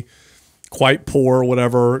Sicily, quite poor,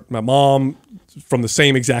 whatever. My mom from the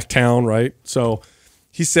same exact town, right? So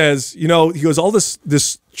he says, he goes, all this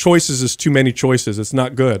choices is too many choices. It's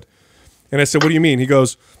not good. And I said, what do you mean? He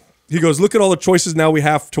goes, look at all the choices now we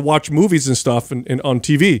have to watch movies and stuff and on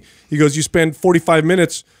TV. He goes, you spend 45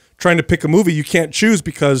 minutes trying to pick a movie you can't choose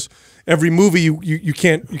because every movie you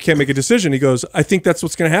can't make a decision. He goes, I think that's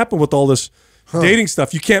what's going to happen with all this dating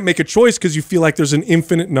stuff. You can't make a choice because you feel like there's an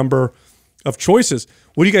infinite number of choices.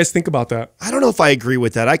 What do you guys think about that? I don't know if I agree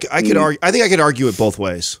with that. I could argue. I think I could argue it both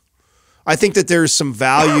ways. I think that there's some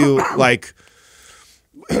value like.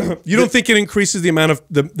 You don't think it increases the amount of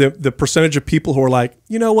the percentage of people who are like,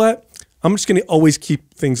 you know what? I'm just going to always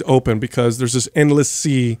keep things open because there's this endless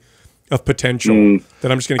sea of potential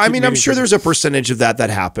that I'm just going to keep I'm sure there's a percentage of that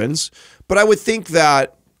happens, but I would think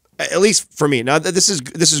that, at least for me, now this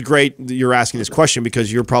is great that you're asking this question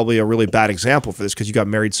because you're probably a really bad example for this because you got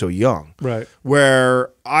married so young. Right.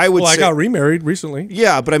 Where I would say, I got remarried recently.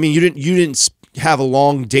 Yeah, but I mean, you didn't have a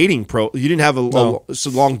long dating you didn't have a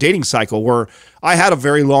long dating cycle where I had a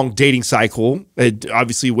very long dating cycle. I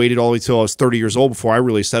obviously waited all the way till I was 30 years old before I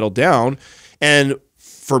really settled down. And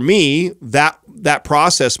for me, that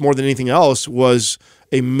process more than anything else was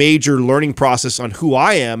a major learning process on who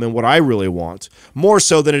I am and what I really want, more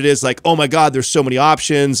so than it is like, oh my God, there's so many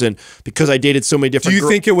options. And because I dated so many different Do you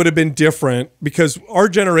think it would have been different? Because our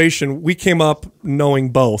generation, we came up knowing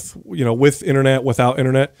both, you know, with internet, without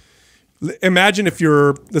internet. Imagine if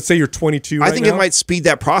you're, let's say you're 22 right I think now. it might speed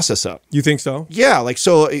that process up. You think so? Yeah. Like,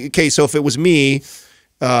 so, okay. So if it was me,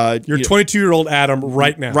 you're 22-year-old Adam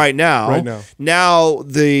right now. Now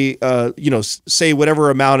the you know, say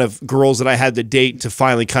whatever amount of girls that I had to date to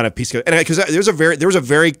finally kind of piece together, and because there was a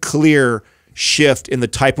very clear shift in the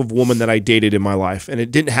type of woman that I dated in my life, and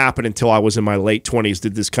it didn't happen until I was in my late 20s.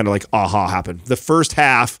 Did this kind of like aha happen? The first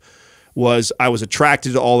half was I was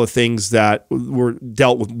attracted to all the things that were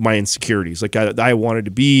dealt with my insecurities. Like I wanted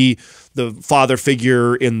to be the father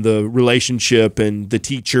figure in the relationship and the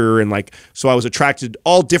teacher, and like, so I was attracted to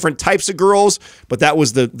all different types of girls, but that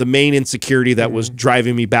was the main insecurity that was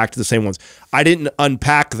driving me back to the same ones. I didn't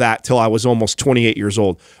unpack that till I was almost 28 years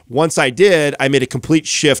old. Once I did, I made a complete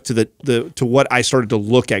shift to what I started to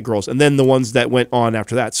look at girls, and then the ones that went on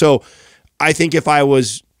after that. So I think if I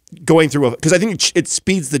was going through because I think it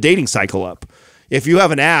speeds the dating cycle up. If you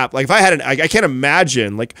have an app, like if I had I can't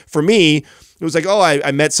imagine, like for me, it was like, oh,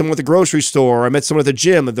 I met someone at the grocery store, or I met someone at the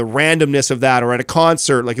gym, and the randomness of that, or at a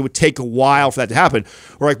concert, like it would take a while for that to happen.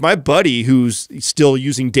 Or like my buddy who's still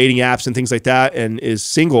using dating apps and things like that and is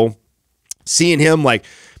single, seeing him, like,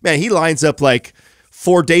 man, he lines up like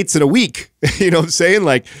 4 dates in a week. You know what I'm saying?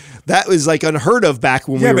 Like that was like unheard of back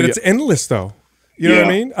when we were. Yeah, but it's endless though. You know what I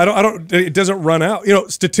mean? I don't, it doesn't run out. You know,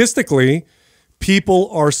 statistically,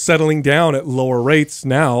 people are settling down at lower rates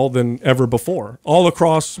now than ever before, all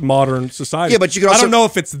across modern society. Yeah, but you could also, I don't know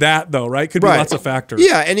if it's that though, right? Could be lots of factors.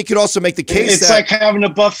 Yeah, and you could also make the case it's like having a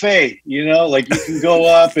buffet, you know, like you can go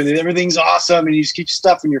up and everything's awesome and you just keep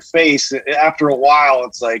stuff in your face. After a while,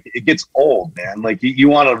 it's like, it gets old, man. Like you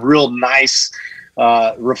want a real nice,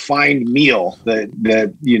 refined meal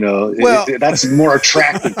that you know, that's more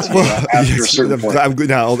attractive to me after a certain point. I'm good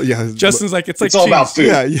now. Yeah, Justin's like, it's all cheese. about food.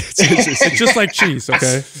 Yeah, it's just like cheese.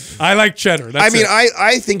 Okay, I like cheddar. That's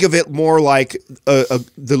I think of it more like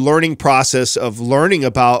the learning process of learning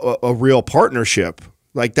about a real partnership.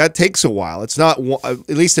 Like that takes a while. It's not, at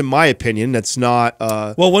least in my opinion, that's not.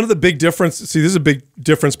 Well, one of the big differences. See, this is a big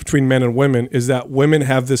difference between men and women. Is that women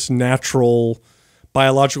have this natural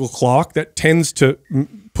biological clock that tends to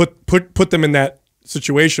put them in that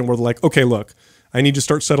situation where they're like, okay, look, I need to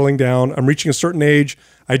start settling down. I'm reaching a certain age.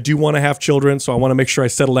 I do want to have children, so I want to make sure I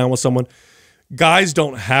settle down with someone. Guys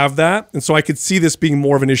don't have that, and so I could see this being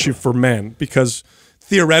more of an issue for men because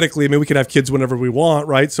theoretically, I mean, we could have kids whenever we want,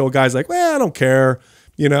 right? So a guy's like, well, I don't care.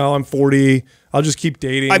 You know, I'm 40. I'll just keep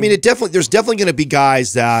dating. I mean, there's definitely going to be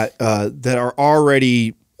guys that that are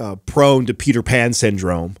already prone to Peter Pan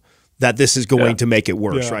syndrome, that this is going to make it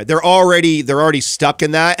worse, right? They're already stuck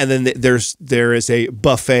in that, and then there is a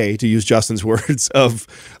buffet, to use Justin's words,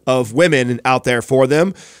 of women out there for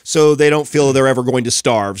them, so they don't feel they're ever going to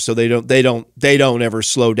starve, so they don't ever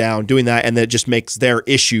slow down doing that, and that just makes their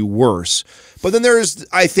issue worse. But then there's,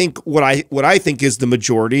 I think, what I think is the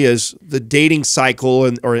majority is the dating cycle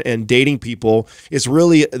and dating people is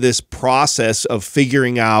really this process of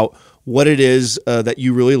figuring out what it is that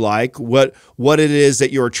you really like, what it is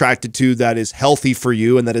that you're attracted to that is healthy for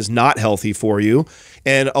you and that is not healthy for you.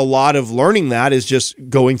 And a lot of learning that is just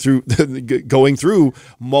going through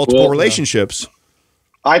multiple relationships.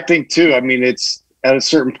 I think too, I mean, it's at a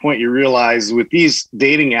certain point you realize with these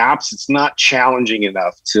dating apps, it's not challenging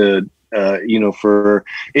enough to, you know, for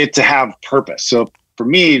it to have purpose. So for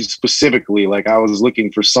me specifically, like I was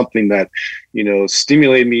looking for something that, you know,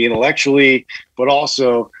 stimulated me intellectually, but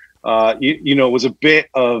also you know, it was a bit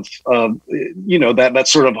of, you know, that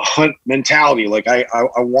sort of hunt mentality. Like I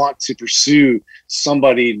want to pursue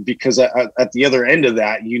somebody because at the other end of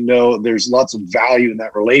that, you know, there's lots of value in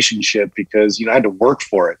that relationship because, you know, I had to work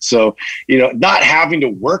for it. So, you know, not having to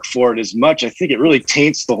work for it as much, I think it really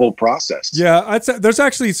taints the whole process. Yeah, I'd say there's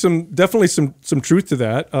actually definitely some truth to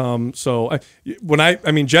that. So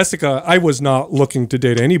I mean, Jessica, I was not looking to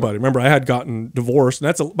date anybody. Remember, I had gotten divorced, and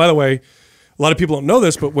that's by the way, a lot of people don't know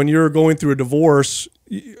this, but when you're going through a divorce,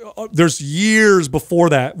 there's years before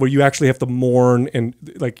that where you actually have to mourn, and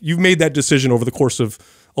like you've made that decision over the course of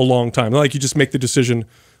a long time. Not like you just make the decision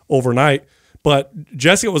overnight. But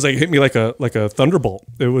Jessica was like hit me like a thunderbolt.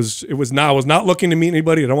 I was not looking to meet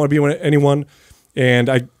anybody. I don't want to be with anyone, and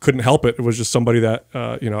I couldn't help it. It was just somebody that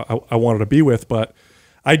you know, I wanted to be with. But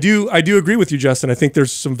I do agree with you, Justin. I think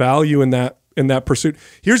there's some value in that pursuit.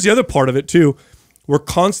 Here's the other part of it too. We're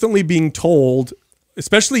constantly being told,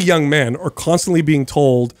 especially young men are constantly being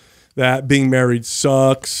told that being married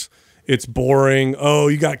sucks. It's boring. Oh,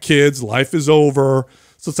 you got kids. Life is over.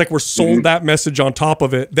 So it's like we're sold that message on top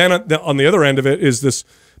of it. Then on the other end of it is this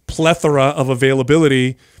plethora of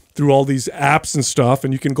availability through all these apps and stuff.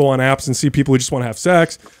 And you can go on apps and see people who just want to have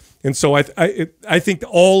sex. And so I think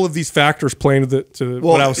all of these factors play into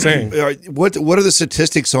what I was saying. What are the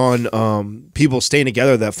statistics on people staying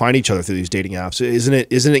together that find each other through these dating apps?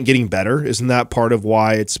 Isn't it getting better? Isn't that part of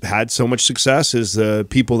why it's had so much success? Is the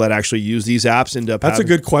people that actually use these apps end up? That's a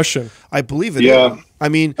good question. I believe it. Yeah. I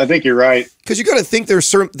mean, I think you're right. Because you got to think there's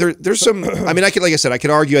some. I mean, like I said, I could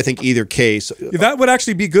argue. I think either case. That would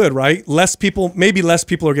actually be good, right? Maybe less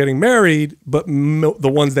people are getting married, but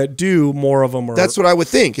the ones that do, more of them are. That's what I would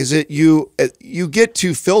think. Is it you get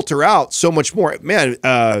to filter out so much more, man.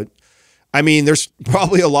 I mean, there's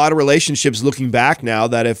probably a lot of relationships looking back now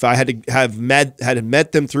that if I had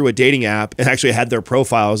met them through a dating app and actually had their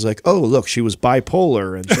profile, I was like, oh, look, she was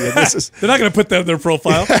bipolar. And they're not going to put that in their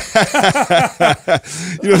profile.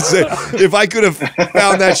 You know what I'm saying? If I could have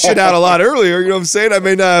found that shit out a lot earlier, you know what I'm saying? I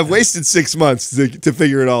may not have wasted 6 months to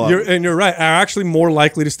figure it all out. And you're right. Are actually more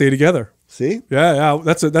likely to stay together. See? Yeah.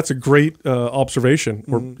 That's a great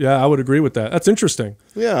observation. Yeah, I would agree with that. That's interesting.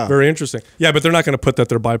 Yeah. Very interesting. Yeah, but they're not going to put that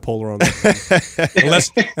they're bipolar on there.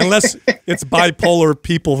 unless it's bipolar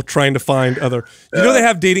people trying to find other. You know they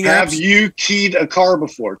have dating apps. Have you keyed a car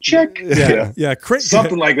before? Check. Yeah.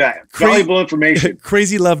 Something like that. Valuable information.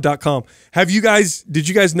 Crazylove.com. Did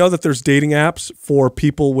you guys know that there's dating apps for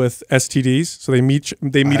people with STDs? So they meet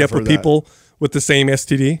up with people with the same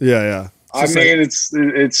STD? Yeah. I mean,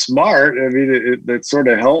 it's smart. I mean, it sort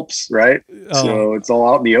of helps, right? So it's all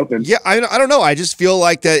out in the open. Yeah, I don't know. I just feel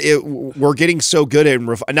like that we're getting so good at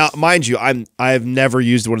now. Mind you, I've never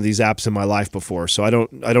used one of these apps in my life before, so I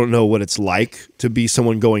don't know what it's like to be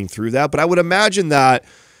someone going through that. But I would imagine that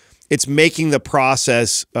it's making the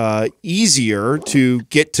process easier to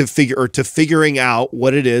get to figuring out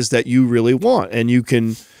what it is that you really want, and you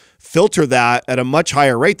can filter that at a much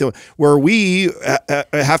higher rate than where we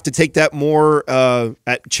have to take that more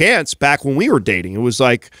at chance. Back when we were dating, it was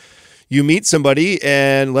like you meet somebody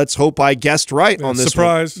and let's hope I guessed right on this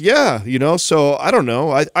surprise one. Yeah, so I don't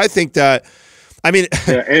know. I think that, I mean,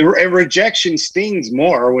 and rejection stings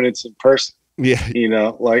more when it's in person.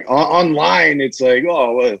 Yeah, like online it's like,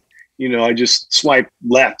 oh well, I just swipe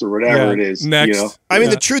left or whatever it is. Next. I mean,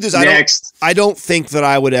 the truth is, I don't think that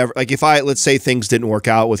I would ever, like, if let's say things didn't work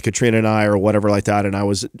out with Katrina and I or whatever like that, and I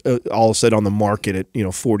was all of a sudden on the market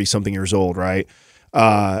at 40 something years old, right?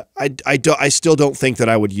 I still don't think that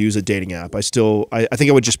I would use a dating app. I think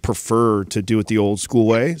I would just prefer to do it the old school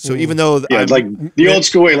way. So even though like the old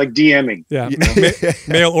school way, like DMing. Yeah.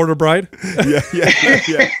 Mail order bride.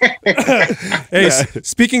 Hey,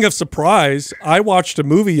 speaking of surprise, I watched a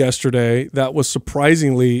movie yesterday that was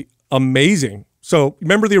surprisingly amazing. So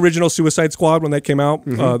remember the original Suicide Squad when that came out?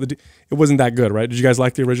 It wasn't that good, right? Did you guys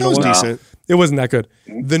like the original one? Decent. It wasn't that good.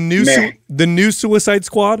 The new Suicide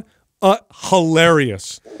Squad,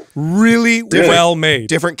 hilarious, really well made.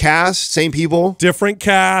 Different cast, same people. Different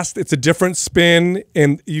cast. It's a different spin,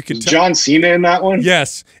 and you can tell John Cena in that one.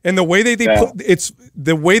 Yes, and the way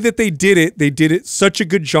the way that they did it such a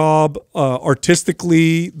good job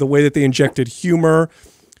artistically. The way that they injected humor,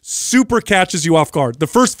 super catches you off guard. The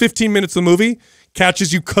first 15 minutes of the movie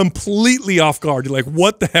catches you completely off guard. You're like,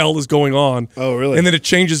 what the hell is going on? Oh, really? And then it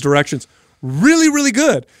changes directions. Really, really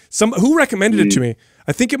good. Who recommended it to me?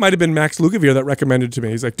 I think it might have been Max Lugavere that recommended it to me.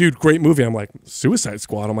 He's like, dude, great movie. I'm like, Suicide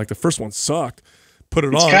Squad. I'm like, the first one sucked. Put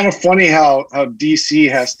it on. It's kind of funny how DC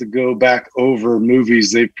has to go back over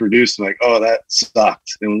movies they've produced. Like, oh, that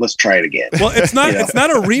sucked, and let's try it again. Well, it's not. It's not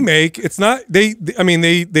a remake. It's not. I mean,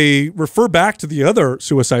 they refer back to the other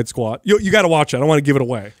Suicide Squad. You got to watch it. I don't want to give it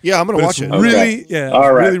away. Yeah, I'm gonna watch it. Really,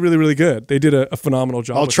 all right. Really, really, really good. They did a phenomenal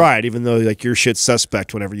job. I'll try it, even though like your shit's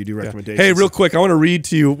suspect whenever you do recommendations. Hey, real quick, I want to read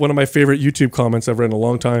to you one of my favorite YouTube comments I've read in a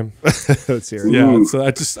long time. Let's hear it. Yeah, so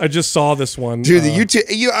I just saw this one, dude. The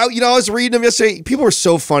YouTube. I was reading them yesterday. People were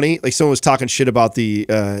so funny. Like someone was talking shit about the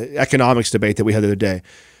economics debate that we had the other day.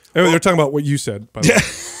 Oh, they're talking about what you said, by the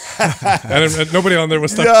way. Nobody on there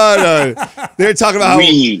was talking. No. They're talking about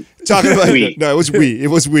no, it was we. It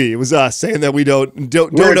was we. It was us saying that we don't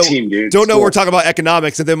know. Team, dude. Don't know. We're talking about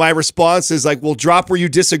economics, and then my response is like, "Well, drop where you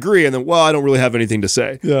disagree," and then, "Well, I don't really have anything to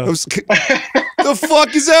say." Yeah. The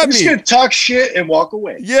fuck is that mean? I'm just gonna talk shit and walk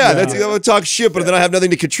away. Yeah, that's I'm gonna talk shit, but then I have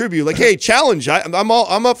nothing to contribute. Like, hey, challenge. I'm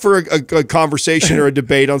up for a conversation or a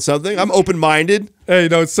debate on something. I'm open minded. Hey,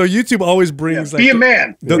 so YouTube always brings be a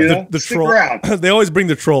man. The troll. They always bring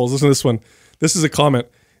the trolls. Listen to this one. This is a comment.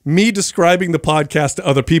 Me describing the podcast to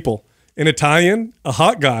other people. In Italian, a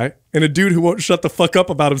hot guy and a dude who won't shut the fuck up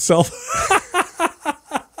about himself.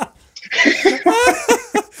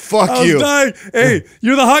 Fuck you. Dying. Hey,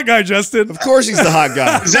 you're the hot guy, Justin. Of course he's the hot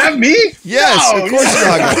guy. Is that me? Yes, No, of course he's the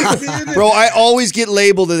hot guy. Bro, I always get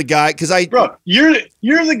labeled as the guy because Bro,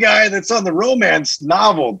 you're the guy that's on the romance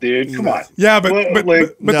novel, dude. Come on. Yeah, but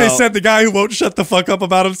no. they said the guy who won't shut the fuck up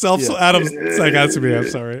about himself. Yeah. So Adam's like, that's me. I'm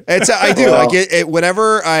sorry. I do. I get it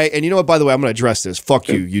whenever and you know what? By the way, I'm going to address this. Fuck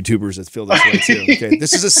you, YouTubers that feel this way too. Okay,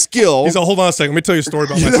 this is a skill. He's like, hold on a second. Let me tell you a story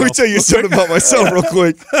about myself. Let me tell you a story about myself real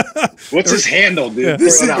quick. What's his handle, dude?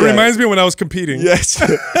 Yeah. It reminds me of when I was competing. Yes.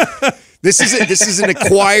 This is an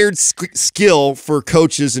acquired skill for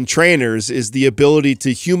coaches and trainers, is the ability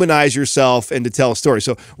to humanize yourself and to tell a story.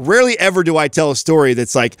 So rarely ever do I tell a story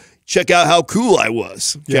that's like, check out how cool I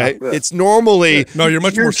was. Okay, yeah. It's normally no. You're more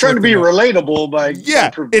trying to be relatable by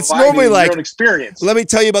It's normally like your own experience. Let me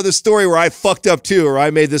tell you about this story where I fucked up too, or I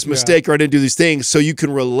made this mistake, or I didn't do these things, so you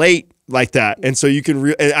can relate like that, and so you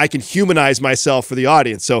can and I can humanize myself for the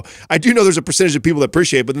audience. So I do know there's a percentage of people that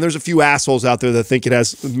appreciate it, but then there's a few assholes out there that think it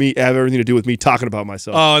have everything to do with me talking about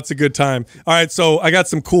myself. Oh, it's a good time. All right, so I got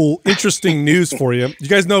some cool, interesting news for you. You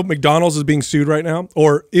guys know McDonald's is being sued right now,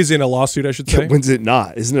 or is in a lawsuit, I should say. When's it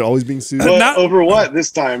not? Isn't it always being sued? Not over what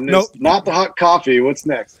this time? No, not the hot coffee. What's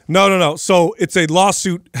next? No. So it's a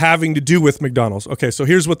lawsuit having to do with McDonald's. Okay, so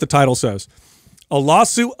here's what the title says: a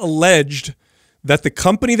lawsuit alleged that the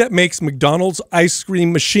company that makes McDonald's ice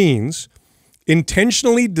cream machines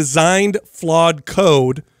intentionally designed flawed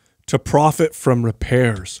code to profit from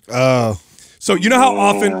repairs. Oh. So you know how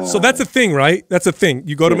often, so that's a thing, right? That's a thing.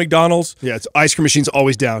 You go to McDonald's. Yeah, it's ice cream machine's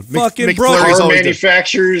always down. Fucking bro. Car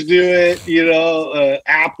manufacturers do it, you know,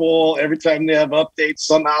 Apple, every time they have updates,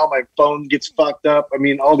 somehow my phone gets fucked up. I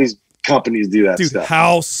mean, all these companies do that stuff.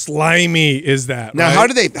 How slimy is that? Now, right?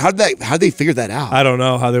 how did they figure that out? I don't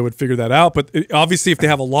know how they would figure that out, but obviously, if they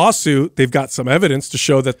have a lawsuit, they've got some evidence to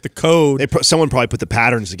show that the code. Someone probably put the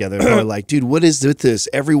patterns together. They're like, dude, what is with this?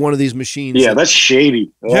 Every one of these machines. Yeah, that's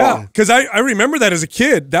shady. Oh. Yeah, because I remember that as a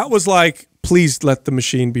kid. That was like, please let the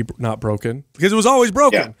machine be not broken, because it was always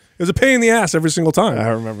broken. Yeah. It was a pain in the ass every single time. I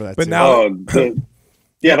remember that. But too. now.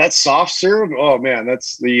 Yeah, that soft serve. Oh man,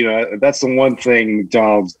 that's the one thing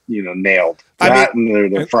McDonald's nailed.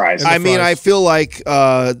 And their fries. I mean, I feel like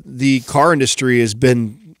the car industry has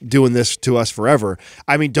been doing this to us forever.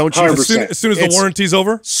 I mean, don't you? As soon as the warranty's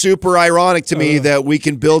over, super ironic to me that we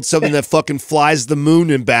can build something that fucking flies the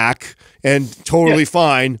moon and back and totally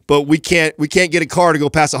fine, but we can't get a car to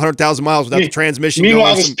go past 100,000 miles without the transmission.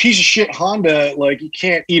 Meanwhile, this piece of shit Honda, like you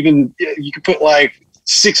can't even. You could put like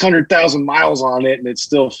 600,000 miles on it and it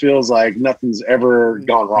still feels like nothing's ever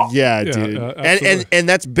gone wrong. Yeah, dude. And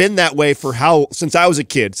that's been that way for since I was a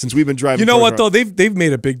kid, since we've been driving. You know what though? They've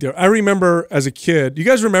made a big deal. I remember as a kid, you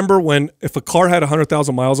guys remember when if a car had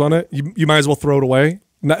 100,000 miles on it, you might as well throw it away?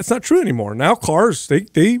 It's not true anymore. Now cars,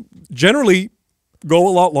 they generally go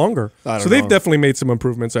a lot longer. So they've definitely made some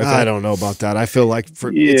improvements. I don't know about that. I feel like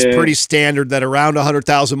it's pretty standard that around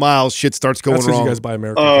 100,000 miles, shit starts going wrong. You guys buy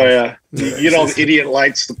American cars. Yeah. You know, the idiot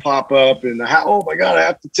lights to pop up and oh my God, I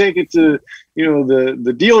have to take it to,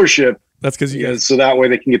 the dealership. That's because you guys, so that way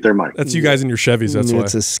they can get their money. That's you guys in your Chevys. That's why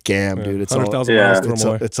it's a scam, dude. It's 100,000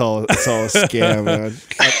 miles. It's all a scam,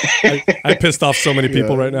 man. I pissed off so many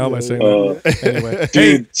people right now by saying that. Anyway,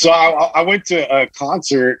 dude. So I went to a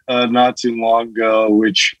concert not too long ago,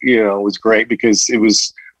 which was great because it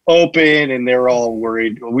was open and they were all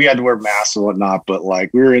worried. We had to wear masks and whatnot, but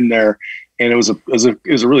like we were in there, and it was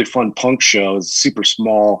a really fun punk show. It was a super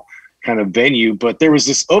small kind of venue, but there was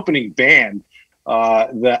this opening band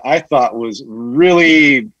that I thought was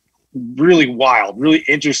really, really wild, really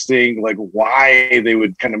interesting, like why they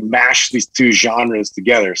would kind of mash these two genres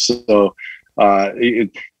together. So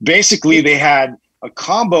basically they had a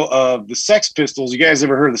combo of the Sex Pistols. You guys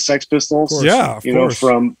ever heard of the Sex Pistols? Yeah, of course.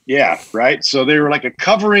 Right? So they were like a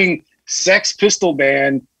covering Sex Pistol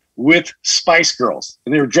band with Spice Girls,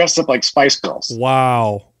 and they were dressed up like Spice Girls.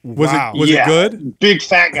 Wow. Was it good? Big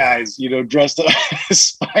fat guys, dressed up as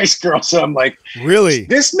Spice Girls. So I'm like, really?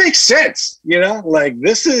 This makes sense, like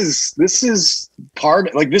this is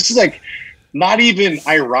part, like this is like not even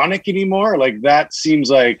ironic anymore. Like that seems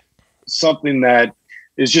like something that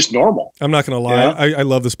is just normal. I'm not gonna lie. I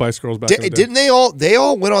love the Spice Girls back in the day. Didn't they all? They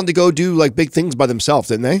all went on to go do like big things by themselves,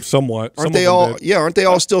 didn't they? Somewhat. Aren't they all? Yeah, aren't they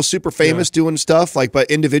all still super famous doing stuff like, but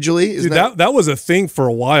individually? Dude, that was a thing for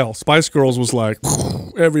a while. Spice Girls was like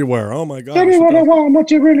everywhere. Oh my god. Tell me what I want,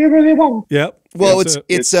 what you really, really want. Yep. Well, it's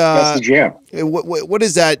that's the jam. What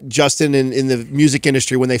is that, Justin? In the music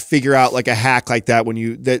industry, when they figure out like a hack like that,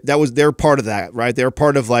 they're part of that, right? They're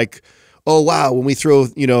part of like, oh wow, when we throw,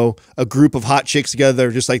 you know, a group of hot chicks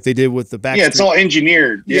together, just like they did with the Backstreet. Yeah, it's all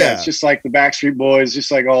engineered. Yeah, it's just like the Backstreet Boys,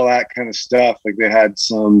 just like all that kind of stuff. Like they had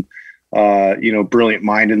some, you know, brilliant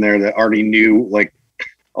mind in there that already knew like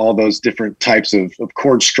all those different types of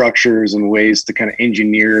chord structures and ways to kind of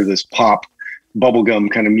engineer this pop bubblegum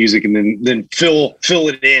kind of music, and then fill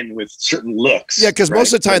it in with certain looks. Yeah, because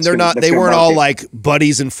most of the time they weren't all like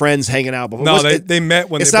buddies and friends hanging out. But no, they met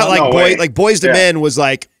when it's not like Boys to Men was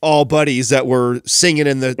like all buddies that were singing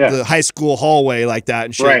in the high school hallway like that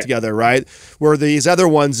and shit together, right? Where these other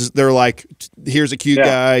ones, they're like, here's a cute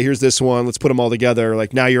guy, here's this one, let's put them all together.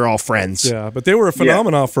 Like now you're all friends. Yeah, but they were a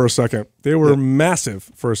phenomenon for a second. They were massive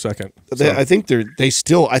for a second. So. I think they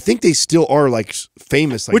still are like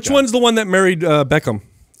famous. Like Which one's the one that married Beckham?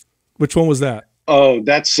 Which one was that? Oh,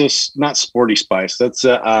 that's just not Sporty Spice. That's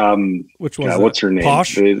which one? What's her name?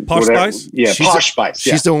 Posh Spice. Yeah, Posh Spice.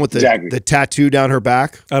 She's the one with the tattoo down her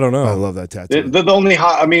back. I don't know. I love that tattoo. The only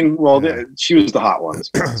hot. I mean, she was the hot one.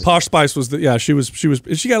 Posh Spice was the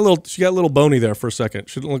She got a little bony there for a second.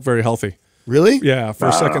 She didn't look very healthy. Really? Yeah, for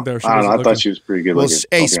a second there. I thought she was pretty good looking.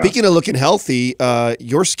 Hey, speaking of looking healthy,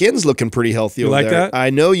 your skin's looking pretty healthy over there. That? I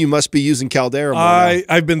know you must be using Caldera more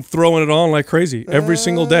I've been throwing it on like crazy every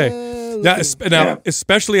single day.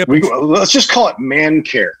 Especially let's just call it man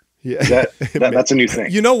care. Yeah, that's a new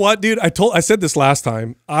thing. You know what, dude? I said this last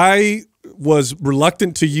time. I was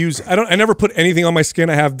reluctant to use. I never put anything on my skin.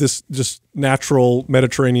 I have this just natural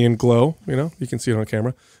Mediterranean glow. You know, you can see it on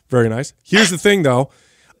camera. Very nice. Here's the thing, though.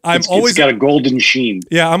 It's got a golden sheen.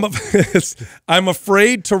 Yeah, I'm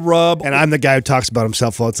afraid to rub. And I'm the guy who talks about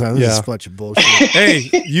himself all the time. This is a bunch of bullshit. Hey,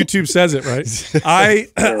 YouTube says it, right?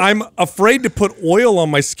 I'm afraid to put oil on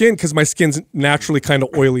my skin because my skin's naturally kind of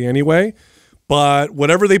oily anyway. But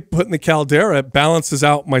whatever they put in the Caldera, it balances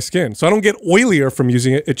out my skin. So I don't get oilier from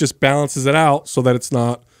using it. It just balances it out so that it's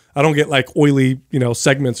not. I don't get like oily,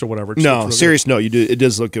 segments or whatever. No, serious. No, you do. It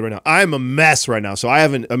does look good right now. I'm a mess right now. So I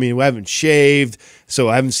haven't shaved. So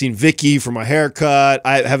I haven't seen Vicky for my haircut.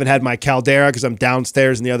 I haven't had my Caldera because I'm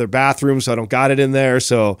downstairs in the other bathroom. So I don't got it in there.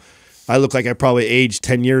 So I look like I probably aged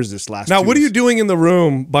 10 years this last. Now, what are you doing in the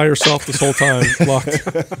room by yourself this whole time?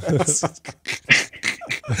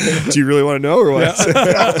 Do you really want to know or what? Yeah.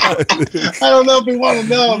 I don't know if we want to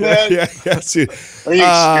know, man. Yeah. Are you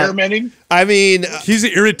experimenting? I mean, he's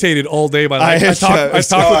irritated all day by that. I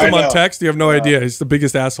talk with him on text. You have no idea. He's the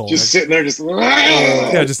biggest asshole. Just sitting there, just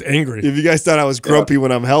just angry. If you guys thought I was grumpy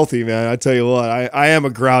when I'm healthy, man, I tell you what, I am a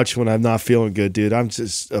grouch when I'm not feeling good, dude. I'm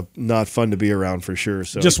just not fun to be around for sure.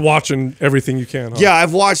 So just watching everything you can. Huh? Yeah,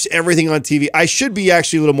 I've watched everything on TV. I should be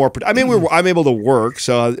actually a little more. I mean, I'm able to work,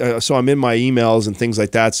 so I'm in my emails and things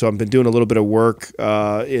like that. So I've been doing a little bit of work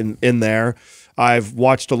in there. I've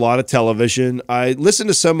watched a lot of television. I listened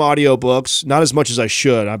to some audiobooks, not as much as I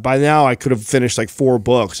should. By now, I could have finished like 4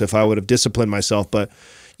 books if I would have disciplined myself. But,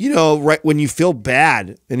 right when you feel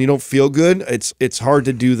bad and you don't feel good, it's hard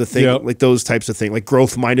to do the thing, like those types of things, like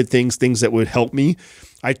growth-minded things that would help me.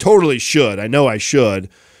 I totally should. I know I should.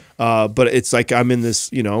 But it's like I'm in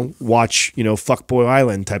this, watch, Fuckboy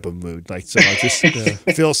Island type of mood. Like, so I just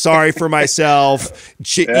feel sorry for myself,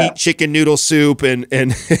 eat chicken noodle soup and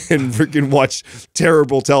freaking watch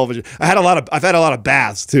terrible television. I've had a lot of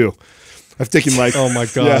baths too. I've taken oh my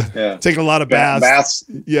god, taken a lot of baths.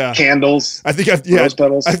 Candles. I think rose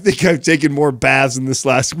petals. I think I've taken more baths in this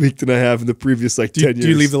last week than I have in the previous 10 years. Do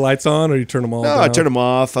you leave the lights on or you turn them all? No, down? I turn them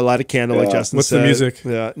off. I light a candle like Justin What's said. the music?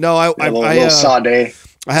 Yeah, no, a little sade.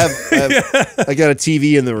 I got a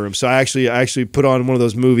TV in the room, so I actually put on one of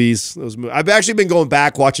those movies. I've actually been going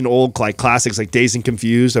back watching old classics like Dazed and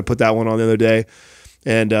Confused. I put that one on the other day,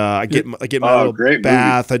 and I get my little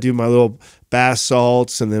bath. Movie. I do my little bath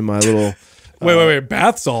salts, and then my little. Wait!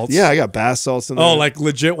 Bath salts? Yeah, I got bath salts in there. Oh, like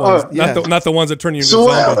legit ones, not the ones that turn you into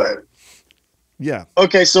a zombie. Yeah.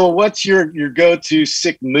 Okay, so what's your go-to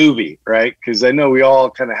sick movie, right? Because I know we all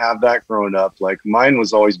kind of have that growing up. Like mine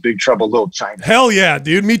was always Big Trouble in Little China. Hell yeah,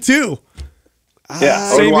 dude, me too.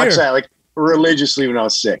 Yeah, I would watch that like religiously when I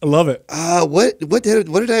was sick. I love it. What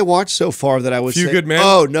did I watch so far that I was? Few Good Men.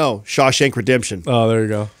 Oh no, Shawshank Redemption. Oh, there you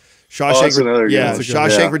go.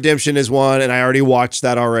 Shawshank Redemption is one, and I already watched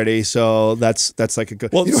that already. So that's like a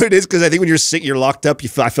good. Well, you know what it is? Because I think when you're sick, you're locked up. I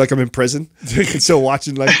feel like I'm in prison, and so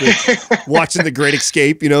watching the Great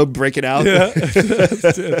Escape, breaking out. Yeah.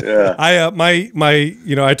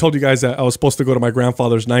 I told you guys that I was supposed to go to my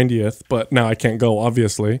grandfather's 90th, but now I can't go,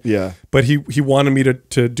 obviously. Yeah. But he wanted me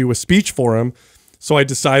to do a speech for him. So I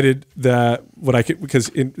decided that because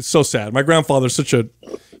it's so sad. My grandfather's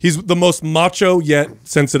he's the most macho yet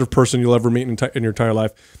sensitive person you'll ever meet in your entire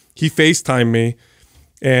life. He FaceTimed me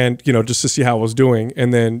and just to see how I was doing.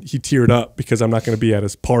 And then he teared up because I'm not going to be at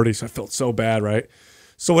his party, so I felt so bad, right?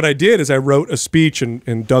 So what I did is I wrote a speech,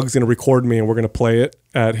 and Doug's going to record me, and we're going to play it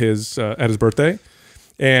at his birthday.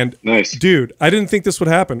 And nice. Dude, I didn't think this would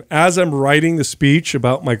happen. As I'm writing the speech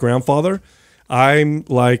about my grandfather, I'm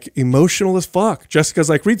like emotional as fuck. Jessica's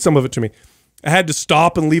like, read some of it to me. I had to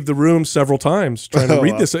stop and leave the room several times trying to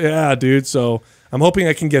read this. Yeah, dude. So I'm hoping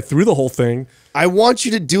I can get through the whole thing. I want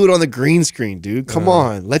you to do it on the green screen, dude. Come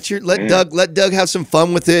on, let Doug have some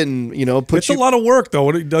fun with it, and it's a lot of work though.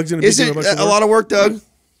 What Doug's gonna be doing? Is it a lot of work, Doug?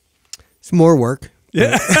 It's more work.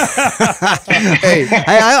 Yeah. Hey,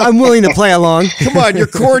 I'm willing to play along. Come on, you're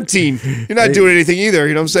quarantined. You're not doing anything either.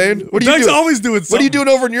 You know what I'm saying? What are you Doug's doing? always doing something. What are you doing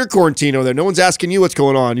over in your quarantine over there? No one's asking you what's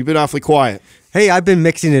going on. You've been awfully quiet. Hey, I've been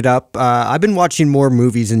mixing it up. I've been watching more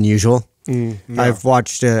movies than usual. I've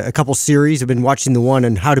watched a couple series. I've been watching the one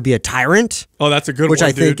on how to be a tyrant. Oh, that's a good one, which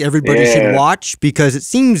I think everybody should watch because it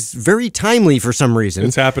seems very timely for some reason.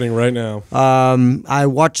 It's happening right now. I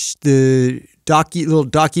watched the little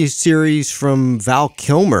docu-series from Val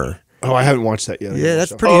Kilmer. Oh, I haven't watched that yet. Yeah,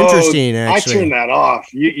 that's pretty interesting, actually. I turned that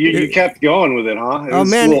off. You kept going with it, huh? It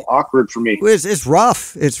was a little awkward for me. It's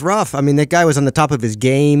rough. It's rough. I mean, that guy was on the top of his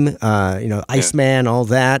game, Iceman, all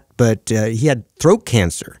that, but he had throat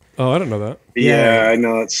cancer. Oh, I don't know that. Yeah, I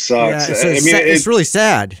know. It sucks. Yeah, it's really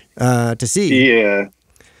sad to see. Yeah.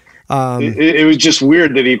 It was just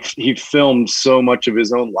weird that he filmed so much of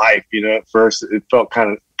his own life. At first it felt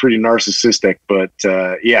kind of pretty narcissistic, but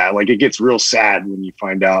it gets real sad when you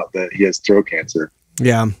find out that he has throat cancer.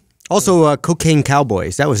 Yeah. Also, Cocaine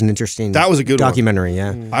Cowboys. That was an interesting. That was a good documentary.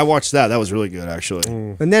 One. Yeah, I watched that. That was really good,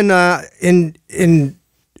 actually. And then in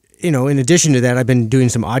addition to that, I've been doing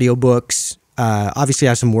some audiobooks. Obviously,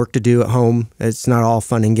 I have some work to do at home. It's not all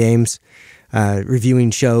fun and games.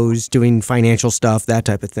 Reviewing shows, doing financial stuff, that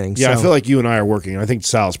type of thing. Yeah, so, I feel like you and I are working. I think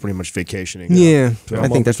Sal's pretty much vacationing. Yeah, I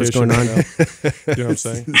think that's what's going on. You know what I'm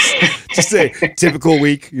saying? Just a typical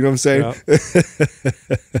week. You know what I'm saying? Yeah.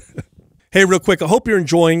 Hey, real quick, I hope you're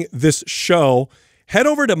enjoying this show. Head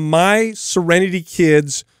over to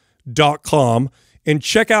myserenitykids.com and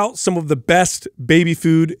check out some of the best baby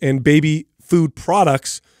food and baby food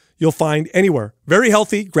products you'll find anywhere. Very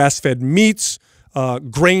healthy, grass-fed meats,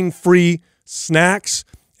 grain-free snacks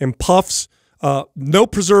and puffs, no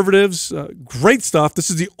preservatives, great stuff. This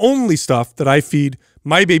is the only stuff that I feed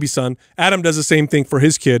my baby son. Adam does the same thing for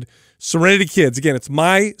his kid. Serenity Kids. Again, it's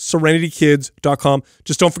myserenitykids.com.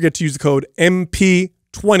 Just don't forget to use the code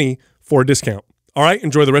MP20 for a discount. All right,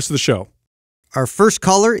 enjoy the rest of the show. Our first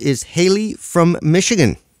caller is Haley from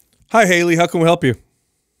Michigan. Hi, Haley. How can we help you?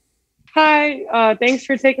 Hi. Thanks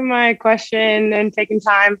for taking my question and taking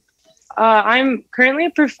time. I'm currently a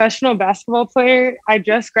professional basketball player. I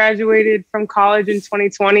just graduated from college in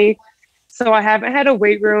 2020, so I haven't had a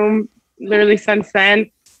weight room literally since then.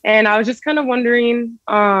 And I was just kind of wondering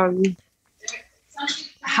how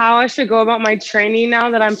I should go about my training now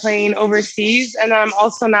that I'm playing overseas. And I'm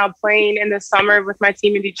also now playing in the summer with my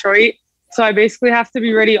team in Detroit. So I basically have to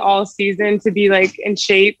be ready all season to be in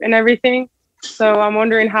shape and everything. So I'm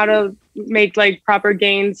wondering how to make proper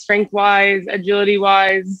gains strength-wise,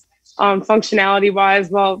 agility-wise, functionality-wise,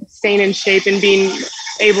 while staying in shape and being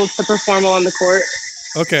able to perform well on the court.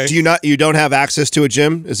 Okay. You don't have access to a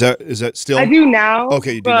gym? Is that still? I do now.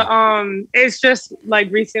 Okay, you do. But now. It's just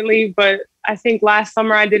recently. But I think last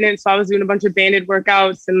summer I didn't, so I was doing a bunch of banded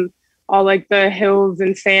workouts and all the hills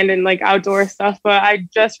and sand and outdoor stuff. But I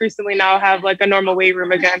just recently now have a normal weight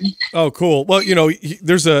room again. Oh, cool. Well,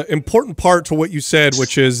 there's an important part to what you said,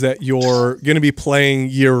 which is that you're going to be playing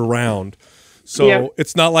year round. So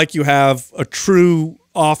It's not like you have a true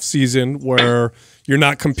off season where you're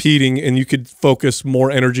not competing and you could focus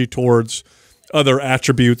more energy towards other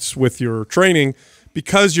attributes with your training.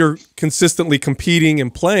 Because you're consistently competing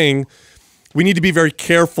and playing, we need to be very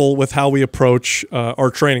careful with how we approach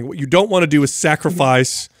our training. What you don't want to do is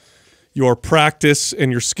sacrifice your practice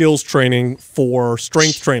and your skills training for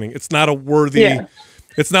strength training. It's not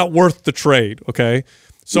it's not worth the trade, okay?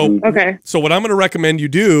 So what I'm going to recommend you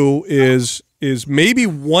do is maybe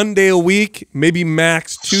 1 day a week, maybe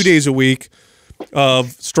max 2 days a week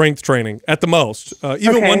of strength training at the most.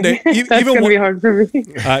 Even 1 day. That's going to be hard for me.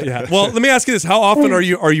 Yeah. Well, let me ask you this: how often are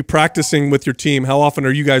you practicing with your team? How often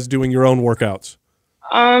are you guys doing your own workouts?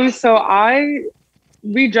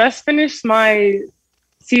 We just finished my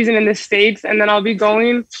season in the States, and then I'll be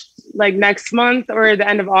going next month or the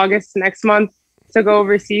end of August next month to go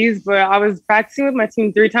overseas. But I was practicing with my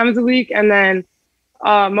team 3 times a week, and then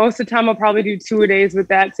most of the time I'll probably do 2 a days with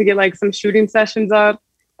that to get some shooting sessions up.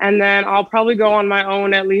 And then I'll probably go on my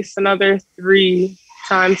own at least another 3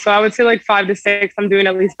 time. So I would say like 5 to 6. I'm doing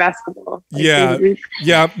at least basketball. Like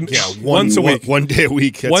yeah. Once a week. One day a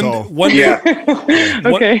week. That's all. One day,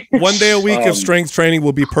 Okay. one day a week of strength training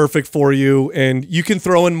will be perfect for you, and you can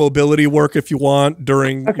throw in mobility work if you want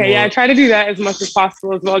during. Okay, I try to do that as much as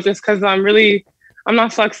possible as well, just because I'm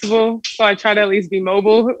not flexible, so I try to at least be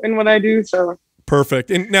mobile in what I do. So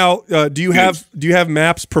perfect. And now, do you have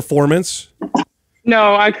MAPS Performance?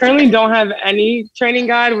 No, I currently don't have any training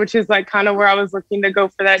guide, which is like kind of where I was looking to go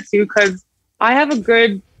for that too, because I have a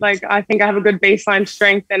good, I think I have a good baseline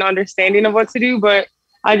strength and understanding of what to do, but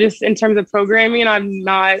I just, in terms of programming, I'm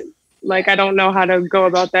not, I don't know how to go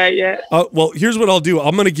about that yet. Well, here's what I'll do.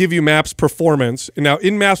 I'm going to give you MAPS Performance. Now,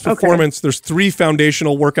 in MAPS Performance, there's 3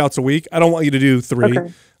 foundational workouts a week. I don't want you to do 3.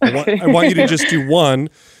 Okay. I want you to just do 1.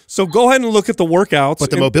 So go ahead and look at the workouts. But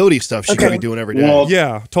the mobility stuff she's going to be doing every day. Well,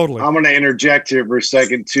 yeah, totally. I'm going to interject here for a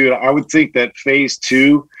second, too. I would think that phase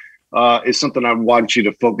 2 is something I want you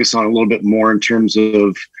to focus on a little bit more in terms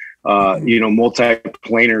of,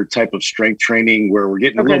 multi-planar type of strength training where we're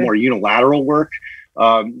getting a little more unilateral work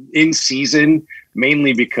in season,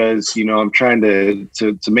 mainly because, I'm trying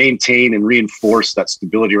to maintain and reinforce that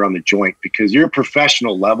stability around the joint, because you're a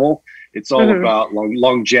professional level. It's all about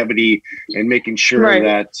longevity and making sure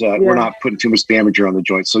that we're not putting too much damage around the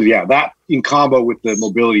joint. So yeah, that in combo with the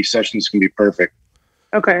mobility sessions can be perfect.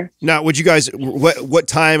 Okay. Now, would you guys, what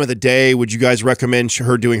time of the day would you guys recommend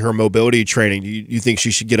her doing her mobility training? Do you think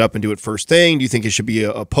she should get up and do it first thing? Do you think it should be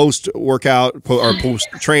a post workout or post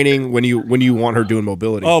training? When you want her doing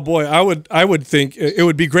mobility? Oh boy, I would think it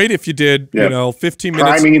would be great if you did 15 minutes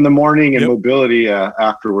priming in the morning and mobility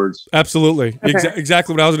afterwards. Absolutely.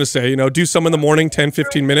 Exactly what I was going to say. Do some in the morning, 10,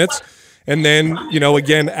 15 minutes. And then,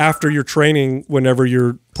 again, after your training, whenever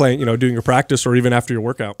you're playing, doing your practice or even after your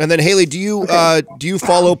workout. And then, Haley, do you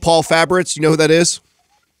follow Paul Fabritz? You know who that is?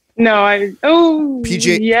 No,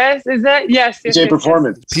 PJ. Yes, is that yes? PJ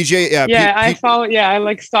Performance. PJ, yeah. Yeah, I follow. Yeah,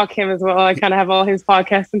 I stalk him as well. I kind of have all his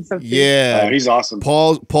podcasts and stuff. Yeah, he's awesome.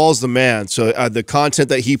 Paul's the man. So the content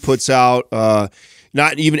that he puts out.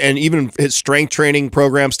 Even his strength training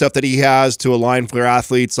program stuff that he has to align for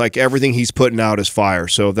athletes, everything he's putting out is fire.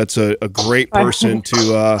 So that's a great person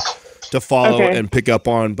to follow and pick up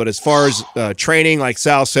on. But as far as training, like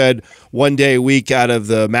Sal said, 1 day a week out of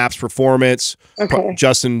the MAPS Performance.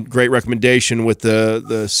 Justin, great recommendation with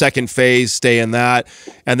the second phase, stay in that,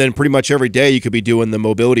 and then pretty much every day you could be doing the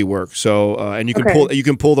mobility work. So and you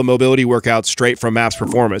can pull the mobility workouts straight from MAPS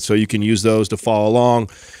Performance, so you can use those to follow along.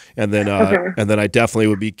 And then I definitely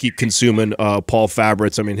would keep consuming Paul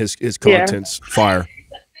Fabritz. I mean, his content's fire.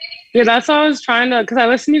 Yeah, that's what I was trying to, because I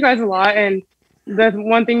listen to you guys a lot, and the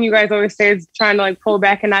one thing you guys always say is trying to pull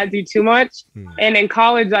back and not do too much. And in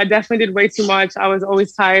college, I definitely did way too much. I was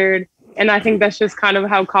always tired, and I think that's just kind of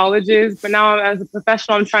how college is. But now as a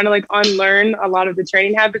professional, I'm trying to unlearn a lot of the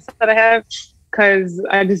training habits that I have, because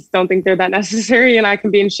I just don't think they're that necessary, and I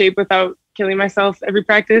can be in shape without killing myself every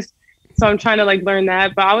practice. So I'm trying to learn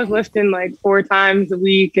that. But I was lifting 4 times a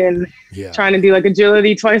week and trying to do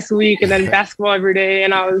agility twice a week and then basketball every day.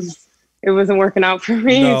 And it wasn't working out for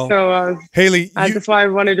me. No. So Haley, that's why I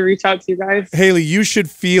wanted to reach out to you guys. Haley, you should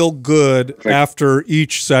feel good after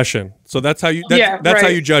each session. So that's how you how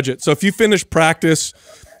you judge it. So if you finish practice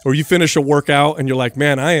or you finish a workout and you're like,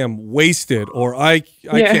 man, I am wasted, or I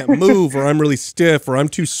can't move, or I'm really stiff, or I'm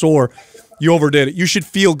too sore, you overdid it. You should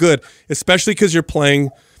feel good, especially because you're playing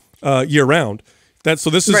year round. This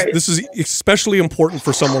is especially important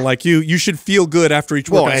for someone like you. You should feel good after each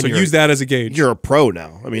workout. So use that as a gauge. You're a pro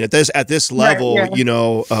now. I mean, at this level,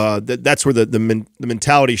 that's where the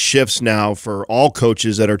mentality shifts now for all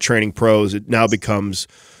coaches that are training pros. It now becomes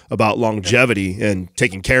about longevity and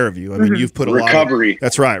taking care of you. I mean, you've put a recovery.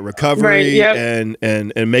 That's right, recovery,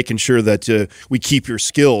 and making sure that we keep your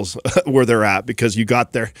skills where they're at, because you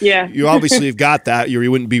got there. Yeah, you obviously have got that.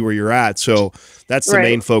 You wouldn't be where you're at. So that's the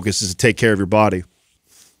main focus, is to take care of your body.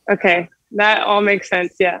 Okay, that all makes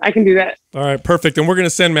sense. Yeah, I can do that. All right, perfect. And we're going to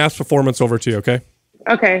send MAPS Performance over to you. Okay.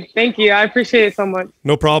 Okay, thank you. I appreciate it so much.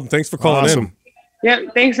 No problem. Thanks for calling in.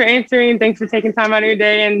 Yep. Thanks for answering. Thanks for taking time out of your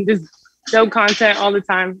day and just dope content all the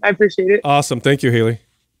time. I appreciate it. Awesome. Thank you, Haley.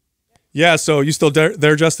 Yeah. So you still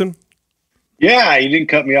there, Justin? Yeah, you didn't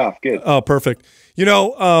cut me off. Good. Oh, perfect.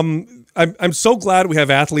 I'm so glad we have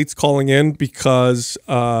athletes calling in, because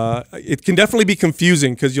it can definitely be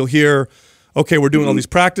confusing, because you'll hear, okay, we're doing all these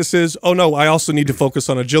practices. Oh no, I also need to focus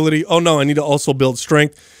on agility. Oh no, I need to also build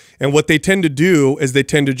strength. And what they tend to do is they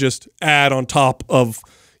tend to just add on top of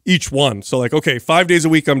each one. So okay, 5 days a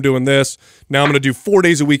week I'm doing this. Now I'm going to do 4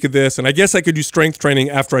 days a week of this. And I guess I could do strength training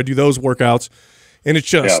after I do those workouts. And it's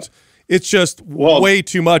just, It's just way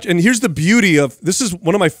too much. And here's the beauty of this is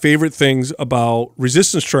one of my favorite things about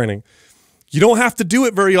resistance training. You don't have to do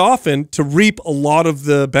it very often to reap a lot of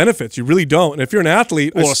the benefits. You really don't. And if you're an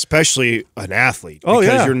athlete, well, especially an athlete,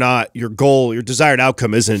 because you're not, your goal, your desired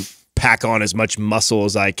outcome isn't pack on as much muscle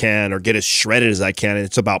as I can or get as shredded as I can.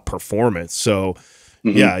 It's about performance. So,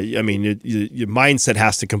 yeah, I mean, your mindset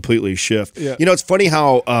has to completely shift. Yeah. You know, it's funny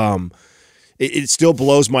how it still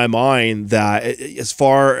blows my mind that as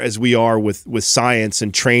far as we are with science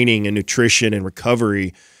and training and nutrition and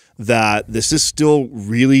recovery, that this is still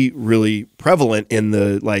really, really prevalent in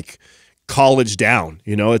the like college down.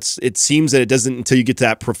 You know, it seems that it doesn't until you get to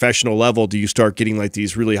that professional level do you start getting like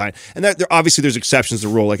these really high. And that obviously there's exceptions to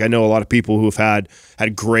the rule. Like I know a lot of people who have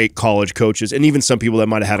had great college coaches, and even some people that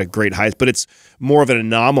might have had a great high, but it's more of an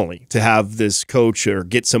anomaly to have this coach or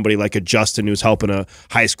get somebody like a Justin who's helping a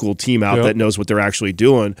high school team out that knows what they're actually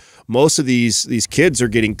doing. Most of these kids are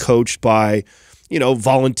getting coached by, you know,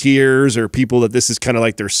 volunteers or people that this is kind of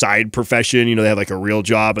like their side profession. You know, they have like a real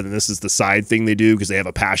job and then this is the side thing they do because they have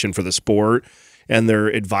a passion for the sport, and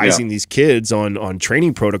they're advising these kids on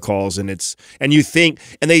training protocols. And you think,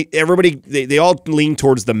 and they all lean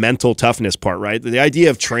towards the mental toughness part, right? The idea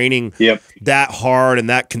of training that hard and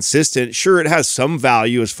that consistent, sure, it has some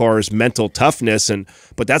value as far as mental toughness,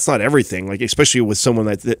 but that's not everything. Like, especially with someone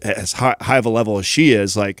that as high of a level as she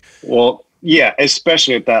is, like, well, yeah,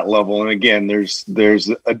 especially at that level. And again, there's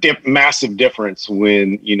a massive difference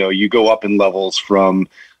when, you know, you go up in levels from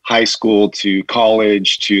high school to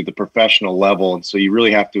college to the professional level. And so you really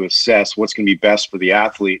have to assess what's going to be best for the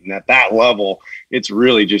athlete. And at that level, it's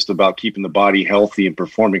really just about keeping the body healthy and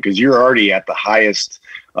performing, because you're already at the highest,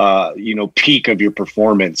 peak of your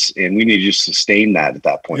performance. And we need to just sustain that at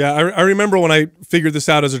that point. Yeah. I remember when I figured this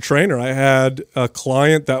out as a trainer, I had a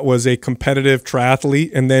client that was a competitive triathlete,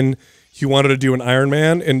 and then he wanted to do an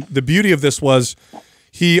Ironman. And the beauty of this was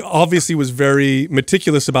he obviously was very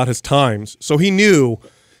meticulous about his times. So he knew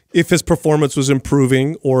if his performance was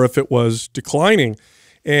improving or if it was declining.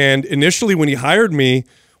 And initially when he hired me,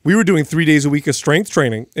 we were doing 3 days a week of strength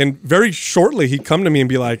training. And very shortly he'd come to me and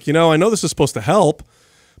be like, you know, I know this is supposed to help,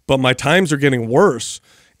 but my times are getting worse.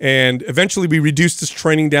 And eventually we reduced his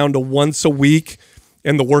training down to once a week.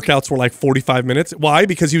 And the workouts were like 45 minutes. Why?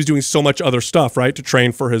 Because he was doing so much other stuff, right? To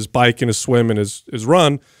train for his bike and his swim and his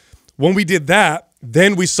run. When we did that,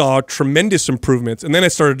 then we saw tremendous improvements. And then I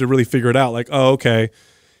started to really figure it out. Like, oh, okay,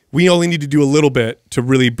 we only need to do a little bit to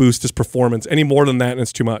really boost his performance. Any more than that, and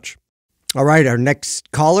it's too much. All right, our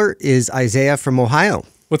next caller is Isaiah from Ohio.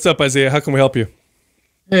 What's up, Isaiah? How can we help you?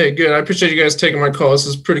 Hey, good. I appreciate you guys taking my call. This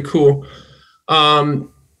is pretty cool.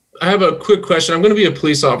 I have a quick question. I'm going to be a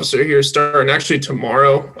police officer here starting actually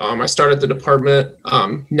tomorrow. I start at the department.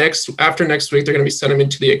 After next week, they're going to be sending me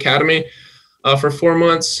to the academy for 4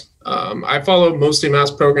 months. I follow mostly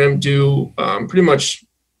MAPS program, do pretty much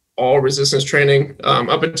all resistance training.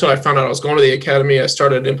 Up until I found out I was going to the academy, I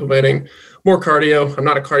started implementing more cardio. I'm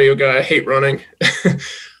not a cardio guy. I hate running.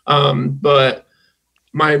 But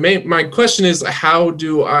my question is, how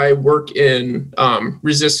do I work in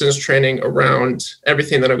resistance training around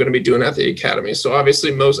everything that I'm going to be doing at the academy? So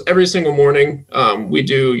obviously every single morning we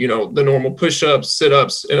do, you know, the normal push-ups,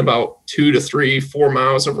 sit-ups, and about 2 to 3, 4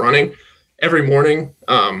 miles of running every morning,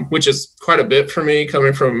 which is quite a bit for me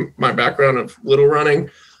coming from my background of little running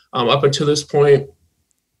up until this point.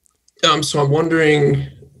 So I'm wondering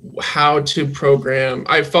how to program.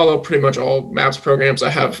 I follow pretty much all MAPS programs. I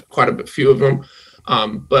have quite a few of them.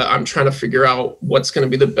 But I'm trying to figure out what's going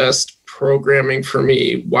to be the best programming for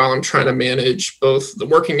me while I'm trying to manage both the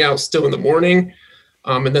working out still in the morning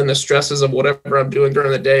and then the stresses of whatever I'm doing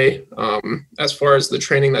during the day as far as the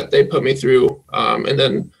training that they put me through. And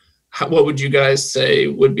then what would you guys say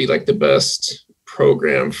would be like the best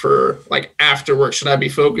program for like after work? Should I be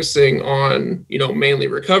focusing on, you know, mainly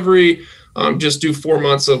recovery, just do 4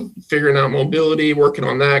 months of figuring out mobility, working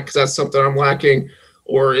on that because that's something I'm lacking?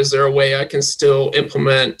 Or is there a way I can still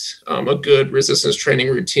implement a good resistance training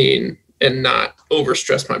routine and not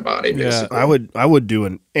overstress my body? Basically? Yeah, I would do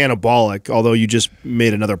an anabolic, although you just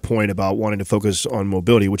made another point about wanting to focus on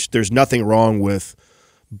mobility, which there's nothing wrong with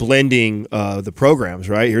blending the programs,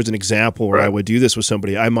 right? Here's an example where I would do this with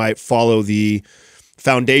somebody. I might follow the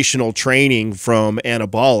foundational training from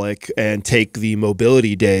anabolic and take the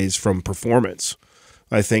mobility days from performance.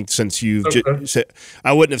 I think since you've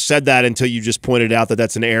I wouldn't have said that until you just pointed out that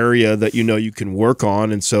that's an area that you know you can work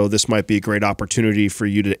on, and so this might be a great opportunity for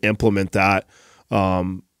you to implement that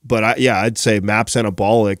I'd say MAPS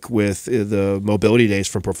Anabolic with the mobility days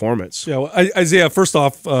from Performance. Yeah, well, Isaiah, first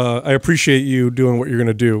off, I appreciate you doing what you're going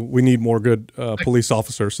to do. We need more good police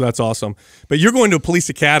officers, so that's awesome. But you're going to a police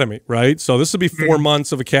academy, right? So this will be 4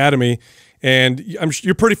 months of academy, and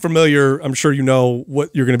you're pretty familiar. I'm sure you know what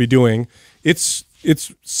you're going to be doing. It's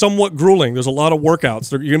somewhat grueling. There's a lot of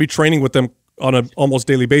workouts. You're going to be training with them on an almost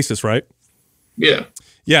daily basis, right? Yeah.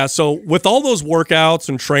 Yeah, so with all those workouts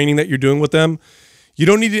and training that you're doing with them, you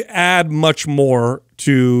don't need to add much more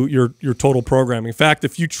to your total programming. In fact,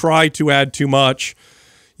 if you try to add too much,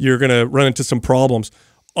 you're going to run into some problems.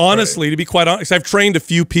 Honestly, to be quite honest, I've trained a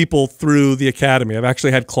few people through the academy. I've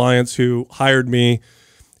actually had clients who hired me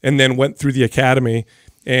and then went through the academy,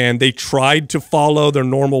 and they tried to follow their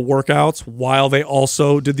normal workouts while they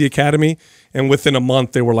also did the academy, and within a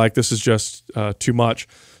month, they were like, this is just too much.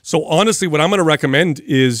 So honestly, what I'm going to recommend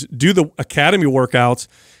is do the academy workouts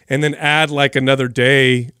and then add like another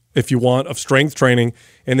day, if you want, of strength training,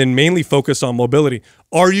 and then mainly focus on mobility.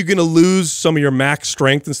 Are you going to lose some of your max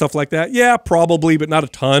strength and stuff like that? Yeah, probably, but not a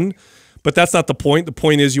ton. But that's not the point. The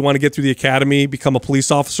point is you want to get through the academy, become a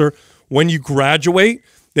police officer. When you graduate,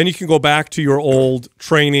 then you can go back to your old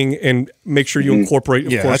training and make sure you incorporate.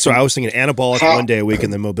 Of course, that's what I was thinking. Anabolic 1 day a week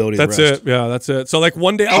and then mobility. That's the rest. it. Yeah, that's it. So like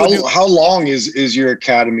one day. How long is your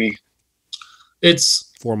academy?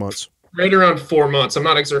 It's 4 months. Right around 4 months. I'm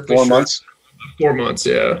not exactly 4 sure. months? 4 months,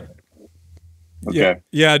 yeah. Okay.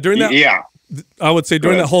 Yeah, during that. Yeah. I would say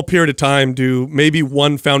during that whole period of time, do maybe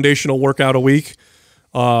one foundational workout a week,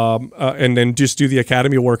 and then just do the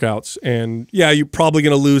academy workouts. And yeah, you're probably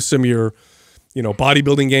going to lose some of your,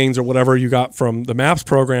 bodybuilding gains or whatever you got from the MAPS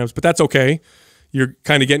programs, but that's okay. You're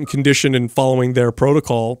kind of getting conditioned and following their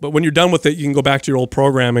protocol. But when you're done with it, you can go back to your old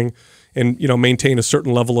programming and maintain a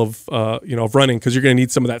certain level of of running, because you're going to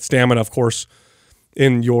need some of that stamina, of course,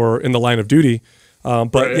 in the line of duty.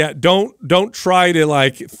 But yeah, don't try to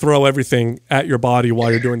like throw everything at your body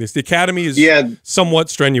while you're doing this. The academy is somewhat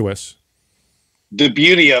strenuous. The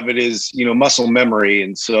beauty of it is, muscle memory.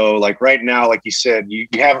 And so like right now, like you said, you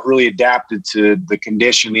haven't really adapted to the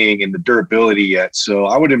conditioning and the durability yet. So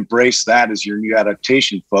I would embrace that as your new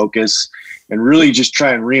adaptation focus and really just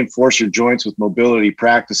try and reinforce your joints with mobility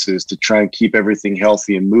practices to try and keep everything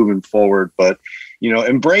healthy and moving forward. But,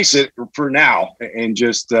 embrace it for now and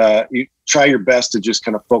just try your best to just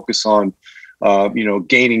kind of focus on,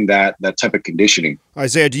 gaining that type of conditioning.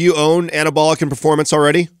 Isaiah, do you own Anabolic and Performance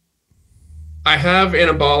already? I have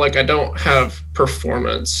Anabolic. I don't have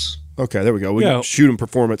Performance. Okay, there we go. We can shoot them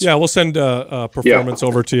Performance. Yeah, we'll send Performance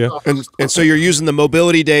over to you. And so you're using the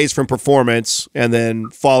mobility days from Performance and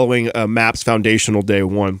then following a MAPS foundational day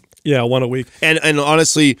 1. Yeah, 1 a week. And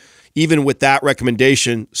honestly, even with that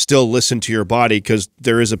recommendation, still listen to your body, because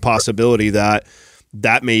there is a possibility that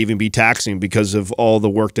may even be taxing because of all the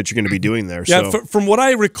work that you're going to be doing there. Yeah, so. From what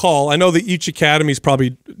I recall, I know that each academy is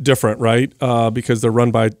probably different, right? Because they're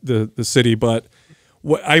run by the city. But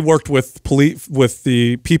I worked with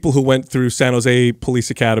the people who went through San Jose Police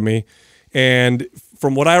Academy, and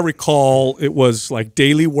from what I recall, it was like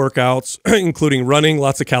daily workouts, including running,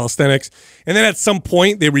 lots of calisthenics, and then at some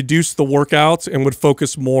point they reduced the workouts and would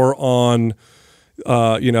focus more on,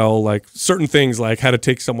 like certain things like how to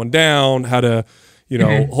take someone down, how to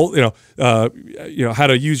how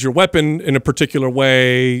to use your weapon in a particular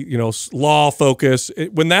way, law focus.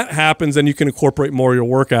 When that happens, then you can incorporate more of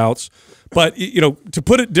your workouts. But, to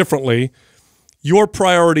put it differently, your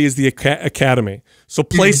priority is the academy. So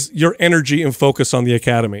place your energy and focus on the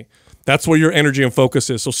academy. That's where your energy and focus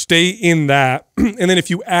is. So stay in that. And then if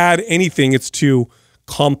you add anything, it's to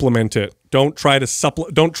complement it. Don't try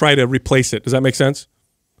to replace it. Does that make sense?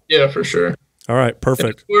 Yeah, for sure. All right,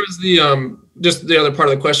 perfect. Whereas just the other part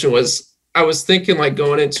of the question was, I was thinking like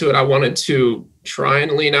going into it, I wanted to try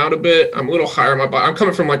and lean out a bit. I'm a little higher on my body. I'm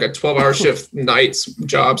coming from like a 12-hour shift nights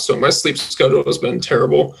job, so my sleep schedule has been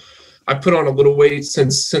terrible. I put on a little weight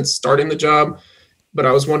since starting the job, but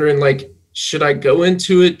I was wondering, like, should I go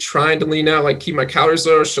into it trying to lean out, like keep my calories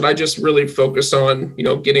low, or should I just really focus on,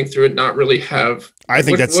 getting through it, not really have? I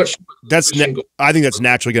think that's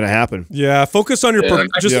naturally going to happen. Yeah, focus on your But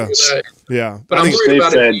I'm worried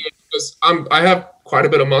about it because I have quite a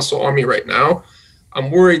bit of muscle on me right now. I'm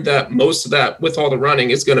worried that most of that, with all the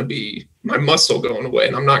running, is going to be my muscle going away,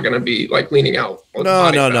 and I'm not going to be like leaning out. No.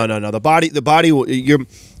 The body will.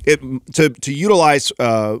 To utilize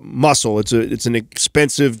muscle, it's an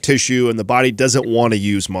expensive tissue, and the body doesn't want to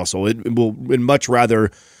use muscle. It would much rather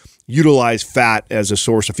utilize fat as a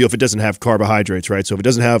source of fuel if it doesn't have carbohydrates, right? So if it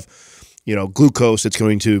doesn't have, glucose, it's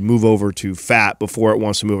going to move over to fat before it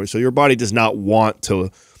wants to move it. So your body does not want to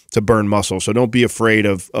burn muscle. So don't be afraid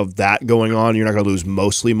of that going on. You're not going to lose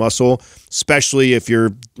mostly muscle, especially if you're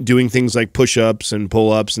doing things like push-ups and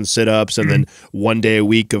pull-ups and sit-ups and then 1 day a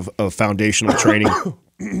week of foundational training.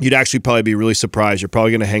 You'd actually probably be really surprised. You're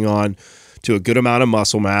probably going to hang on to a good amount of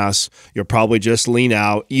muscle mass. You'll probably just lean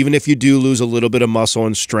out. Even if you do lose a little bit of muscle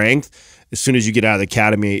and strength, as soon as you get out of the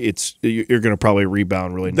academy, you're going to probably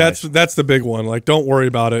rebound really nice. That's the big one. Like, don't worry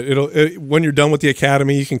about it. When you're done with the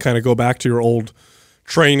academy, you can kind of go back to your old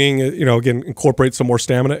training. You know, again, incorporate some more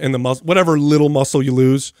stamina, and the muscle, whatever little muscle you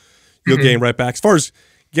lose, you'll gain right back. As far as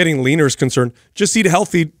getting leaner is concerned, just eat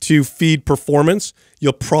healthy to feed performance.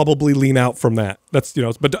 You'll probably lean out from that. That's, you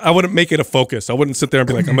know, but I wouldn't make it a focus. I wouldn't sit there and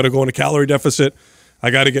be like, I'm going to go in a calorie deficit. I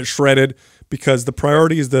got to get shredded, because the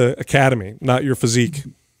priority is the academy, not your physique.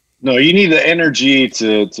 No, you need the energy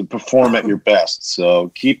to perform at your best. So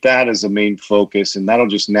keep that as a main focus, and that'll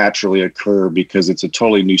just naturally occur because it's a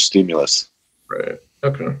totally new stimulus. Right.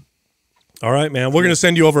 Okay. All right, man. We're going to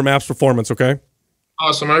send you over MAPS Performance, okay?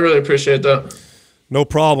 Awesome. I really appreciate that. No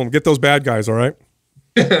problem. Get those bad guys, all right?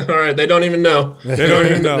 All right. They don't even know. They don't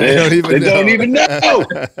even know. They don't even know.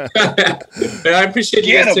 I appreciate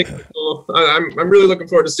you guys taking the call. I'm really looking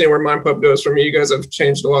forward to seeing where Mind Pump goes for me. You guys have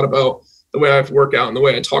changed a lot about the way I work out and the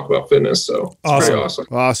way I talk about fitness. So it's pretty awesome.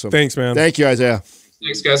 Awesome. Thanks, man. Thank you, Isaiah.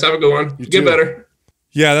 Thanks, guys. Have a good one. Get better.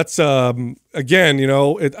 Yeah, that's, again, you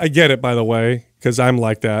know, I get it, by the way, because I'm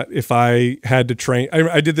like that. If I had to train,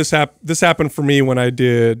 I did this happened for me when I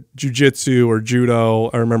did jiu-jitsu or judo.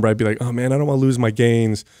 I remember I'd be like, oh man, I don't want to lose my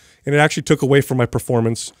gains. And it actually took away from my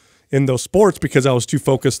performance in those sports because I was too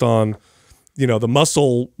focused on, you know, the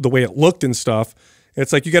muscle, the way it looked and stuff. And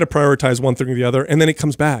it's like you got to prioritize one thing or the other, and then it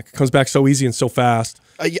comes back. It comes back so easy and so fast.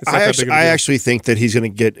 I actually think that he's going to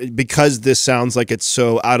get, because this sounds like it's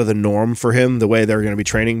so out of the norm for him, the way they're going to be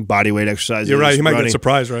training body weight exercises. You're right. He might get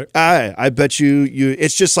surprised, right? I bet you.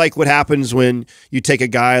 It's just like what happens when you take a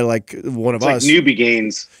guy like one of us, like newbie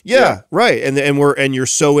gains. Yeah, right. And you're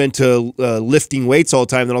so into lifting weights all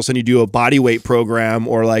the time, then all of a sudden you do a body weight program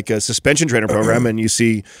or like a suspension trainer program, and you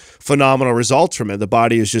see phenomenal results from it. The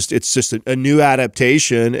body is just a new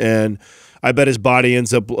adaptation, and I bet his body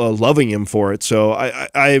ends up loving him for it. So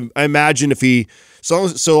I imagine if he, so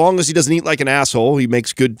long as he doesn't eat like an asshole, he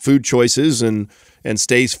makes good food choices and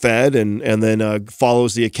stays fed and then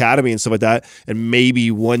follows the academy and stuff like that, and maybe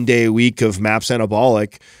 1 day a week of MAPS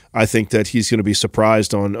Anabolic, I think that he's going to be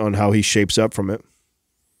surprised on how he shapes up from it.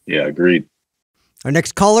 Yeah, agreed. Our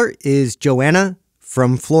next caller is Joanna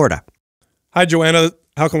from Florida. Hi, Joanna.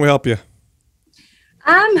 How can we help you?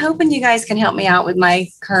 I'm hoping you guys can help me out with my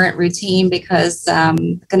current routine because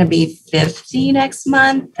I'm going to be 50 next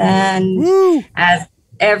month. And as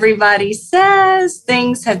everybody says,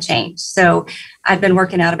 things have changed. So I've been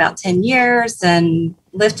working out about 10 years and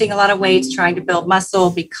lifting a lot of weights, trying to build muscle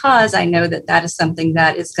because I know that that is something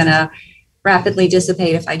that is going to rapidly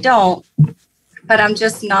dissipate if I don't. But I'm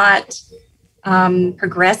just not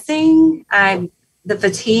progressing. The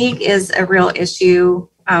fatigue is a real issue.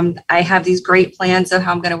 I have these great plans of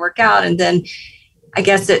how I'm going to work out, and then I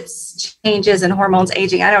guess it's changes in hormones,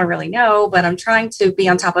 aging. I don't really know, but I'm trying to be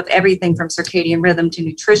on top of everything from circadian rhythm to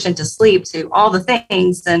nutrition to sleep to all the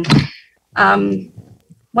things. And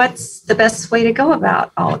what's the best way to go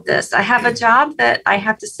about all of this? I have a job that I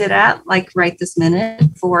have to sit at like right this minute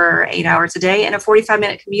for 8 hours a day and a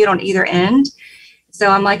 45-minute commute on either end. So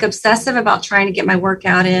I'm like obsessive about trying to get my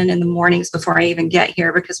workout in the mornings before I even get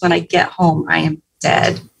here, because when I get home, I am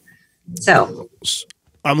dead. So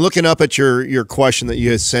I'm looking up at your question that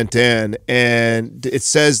you had sent in, and it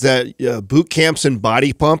says that boot camps and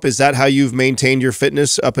body pump. Is that how you've maintained your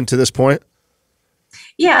fitness up until this point?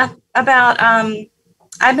 Yeah, about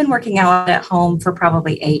I've been working out at home for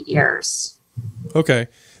probably 8 years. Okay.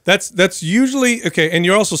 That's usually okay. And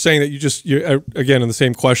you're also saying that you're again in the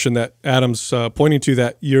same question that Adam's pointing to,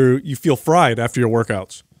 that you feel fried after your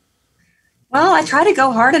workouts. Well, I try to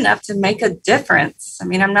go hard enough to make a difference. I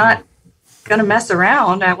mean, I'm not going to mess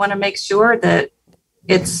around. I want to make sure that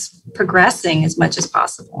it's progressing as much as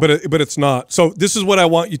possible. But it's not. So this is what I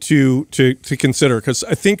want you to consider, because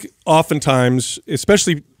I think oftentimes,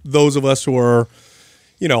 especially those of us who are,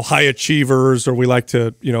 high achievers, or we like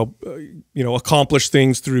to, accomplish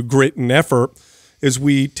things through grit and effort, is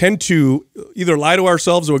we tend to either lie to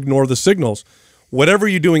ourselves or ignore the signals. Whatever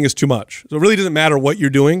you're doing is too much. So it really doesn't matter what you're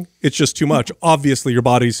doing. It's just too much. Obviously, your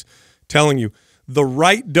body's telling you. The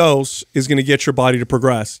right dose is going to get your body to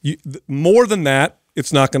progress. More than that,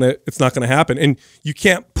 it's not going to happen. And you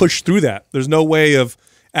can't push through that. There's no way of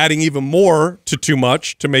adding even more to too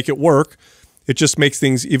much to make it work. it just makes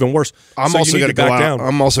things even worse. I'm also going to go out.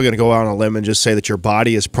 I'm also going to go out on a limb and just say that your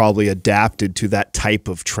body is probably adapted to that type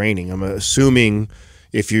of training. I'm assuming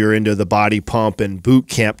if you're into the body pump and boot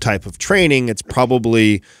camp type of training, it's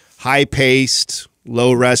probably high paced,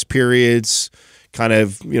 low rest periods, kind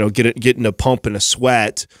of getting a pump and a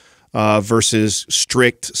sweat. Versus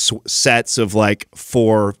strict sets of like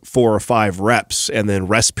four or five reps and then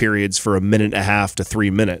rest periods for 1.5 minutes to 3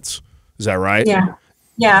 minutes. Is that right? Yeah.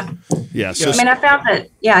 Yeah. Yeah. So, I mean, I found that,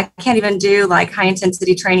 I can't even do like high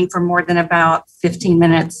intensity training for more than about 15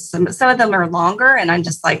 minutes. Some of them are longer, and I'm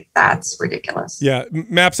just like, that's ridiculous. Yeah.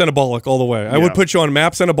 MAPS Anabolic all the way. I would put you on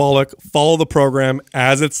MAPS Anabolic, follow the program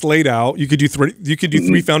as it's laid out. You could do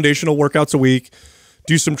three foundational workouts a week,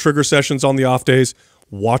 do some trigger sessions on the off days.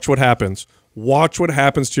 Watch what happens. Watch what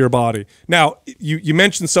happens to your body. Now, you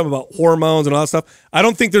mentioned something about hormones and all that stuff. I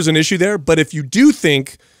don't think there's an issue there, but if you do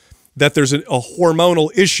think that there's a hormonal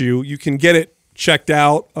issue, you can get it checked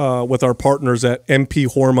out with our partners at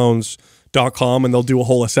mphormones.com, and they'll do a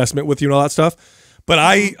whole assessment with you and all that stuff. But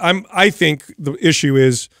I think the issue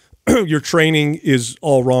is your training is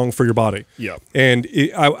all wrong for your body. Yeah. And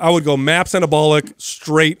I would go MAPS Anabolic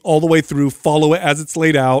straight all the way through, follow it as it's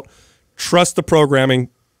laid out, trust the programming.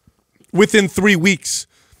 Within 3 weeks,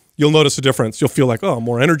 you'll notice a difference. You'll feel like,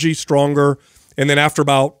 more energy, stronger. And then after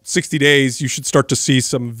about 60 days, you should start to see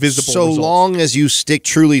some visible results. So long as you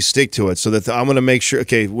truly stick to it. So that I'm going to make sure,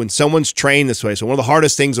 okay, when someone's trained this way, so one of the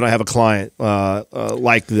hardest things when I have a client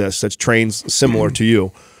like this that's trained similar to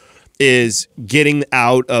you is getting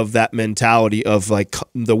out of that mentality of like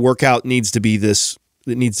the workout needs to be this,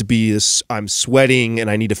 I'm sweating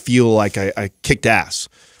and I need to feel like I kicked ass.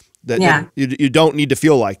 You don't need to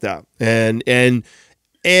feel like that. And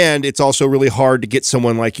it's also really hard to get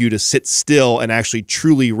someone like you to sit still and actually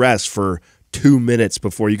truly rest for 2 minutes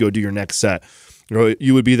before you go do your next set.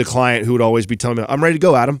 You would be the client who would always be telling me, I'm ready to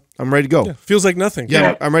go, Adam. I'm ready to go. Yeah, feels like nothing.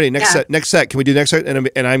 Yeah, I'm ready. Next set. Can we do next set?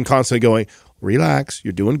 And I'm constantly going, relax.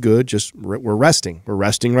 You're doing good. Just we're resting. We're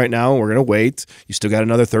resting right now. We're going to wait. You still got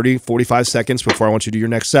another 30, 45 seconds before I want you to do your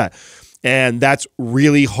next set. And that's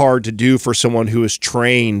really hard to do for someone who has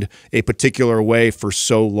trained a particular way for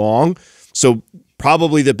so long. So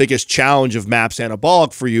probably the biggest challenge of MAPS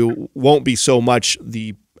Anabolic for you won't be so much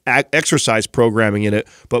the exercise programming in it,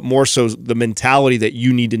 but more so the mentality that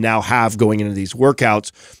you need to now have going into these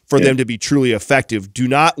workouts for them to be truly effective. Do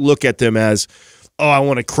not look at them as, I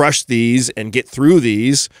want to crush these and get through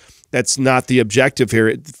these. That's not the objective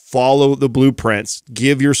here. Follow the blueprints.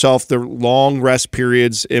 Give yourself the long rest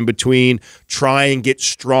periods in between. Try and get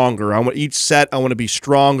stronger. Each set, I want to be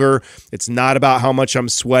stronger. It's not about how much I'm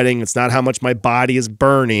sweating. It's not how much my body is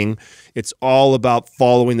burning. It's all about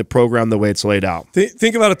following the program the way it's laid out.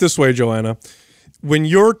 Think about it this way, Joanna. When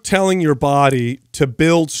you're telling your body to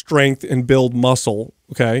build strength and build muscle,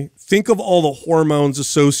 okay, think of all the hormones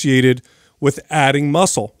associated with adding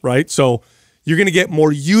muscle, right? So you're going to get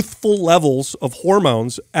more youthful levels of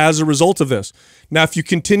hormones as a result of this. Now, if you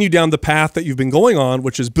continue down the path that you've been going on,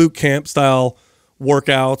 which is boot camp style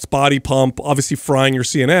workouts, body pump, obviously frying your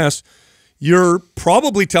CNS, you're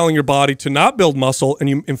probably telling your body to not build muscle.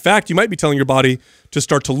 And in fact, you might be telling your body to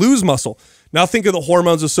start to lose muscle. Now think of the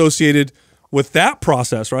hormones associated with that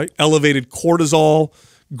process, right? Elevated cortisol,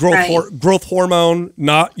 growth hormone,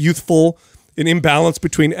 not youthful, an imbalance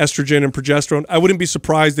between estrogen and progesterone. I wouldn't be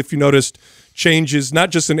surprised if you noticed changes, not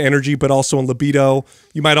just in energy, but also in libido.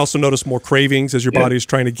 You might also notice more cravings as your body is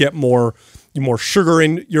trying to get more sugar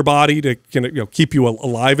in your body to keep you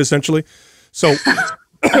alive, essentially. So,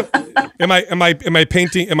 am I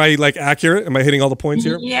painting? Am I like accurate? Am I hitting all the points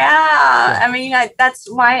here? Yeah. I mean,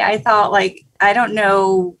 that's why I thought like I don't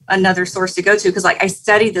know another source to go to because like I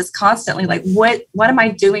study this constantly. Like, what am I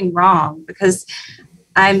doing wrong? Because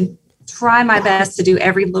I'm trying my best to do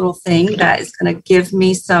every little thing that is going to give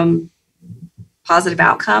me some positive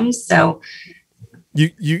outcomes. So are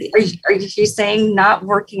you saying not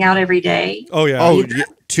working out every day? Oh yeah.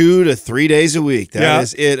 2 to 3 days a week. That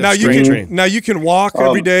is it. Now you can walk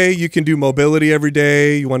every day. You can do mobility every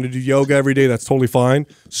day. You want to do yoga every day. That's totally fine.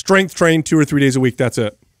 Strength train 2 or 3 days a week. That's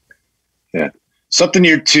it. Yeah. Something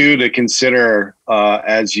here too to consider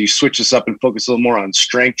as you switch this up and focus a little more on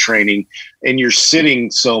strength training, and you're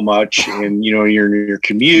sitting so much, and you're in your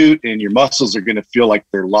commute, and your muscles are going to feel like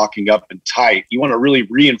they're locking up and tight. You want to really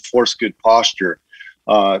reinforce good posture.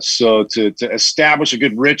 So to establish a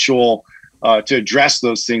good ritual to address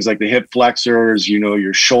those things like the hip flexors,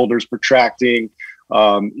 your shoulders protracting,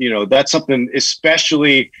 that's something,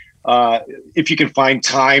 especially if you can find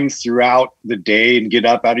time throughout the day and get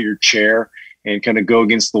up out of your chair and kind of go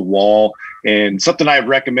against the wall. And something I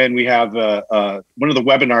recommend, we have one of the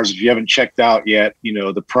webinars, if you haven't checked out yet,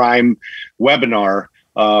 the Prime webinar,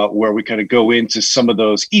 where we kind of go into some of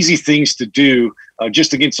those easy things to do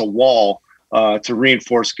just against a wall to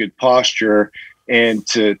reinforce good posture and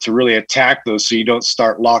to really attack those so you don't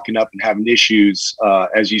start locking up and having issues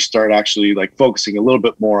as you start actually like focusing a little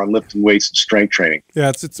bit more on lifting weights and strength training. Yeah,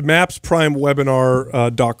 it's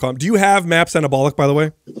mapsprimewebinar.com. Do you have MAPS Anabolic, by the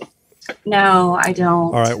way? No, I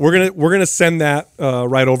don't. All right, we're gonna send that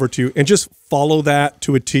right over to you, and just follow that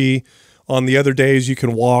to a T. On the other days, you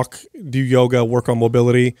can walk, do yoga, work on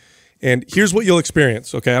mobility, and here's what you'll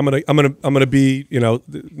experience. Okay, I'm gonna be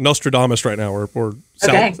Nostradamus right now, or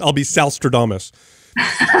okay. I'll be Salstradamus.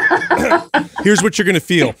 Here's what you're gonna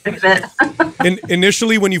feel.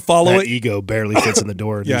 Initially, when you follow that it, ego barely fits in the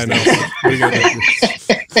door. Yeah, I know. What are you gonna do?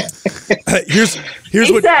 Here's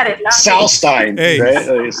what Salstein. Hey, right?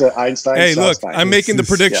 It's Einstein. Hey, look, Salstein. I'm making the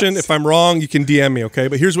prediction. Yes. If I'm wrong, you can DM me, okay?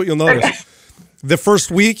 But here's what you'll notice. Okay. The first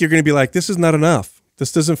week, you're going to be like, this is not enough.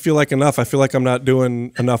 This doesn't feel like enough. I feel like I'm not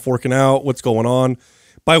doing enough working out. What's going on?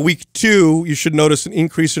 By week 2, you should notice an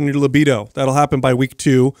increase in your libido. That'll happen by week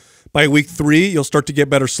 2. By week 3, you'll start to get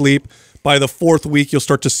better sleep. By the 4th week, you'll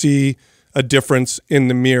start to see a difference in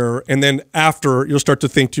the mirror. And then after, you'll start to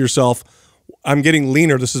think to yourself, I'm getting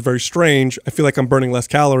leaner. This is very strange. I feel like I'm burning less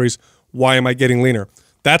calories. Why am I getting leaner?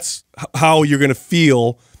 That's how you're going to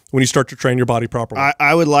feel when you start to train your body properly.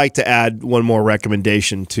 I would like to add one more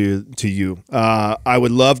recommendation to you. I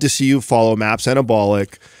would love to see you follow MAPS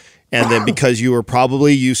Anabolic. And then because you were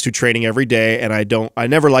probably used to training every day, and I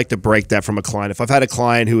never like to break that from a client. If I've had a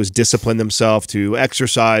client who has disciplined themselves to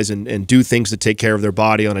exercise and do things to take care of their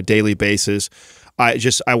body on a daily basis,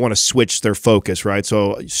 I want to switch their focus, right?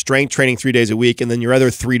 So strength training 3 days a week, and then your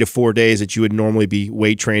other 3 to 4 days that you would normally be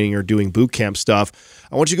weight training or doing boot camp stuff,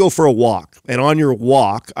 I want you to go for a walk. And on your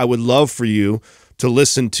walk, I would love for you to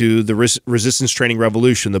listen to the Resistance Training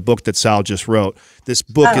Revolution, the book that Sal just wrote. This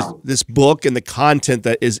book and the content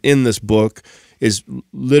that is in this book is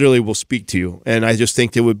literally will speak to you. And I just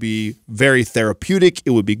think it would be very therapeutic. It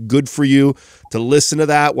would be good for you to listen to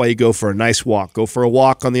that while you go for a nice walk. Go for a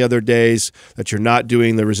walk on the other days that you're not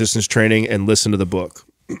doing the resistance training and listen to the book.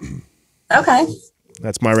 Okay.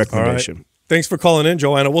 That's my recommendation. Right. Thanks for calling in,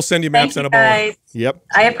 Joanna. We'll send you MAPS Anabolic. Yep.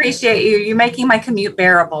 I appreciate you. You're making my commute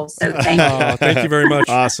bearable. So thank you. Thank you very much.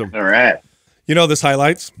 Awesome. All right. You know, this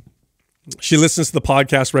highlights. She listens to the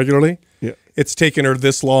podcast regularly. Yeah. It's taken her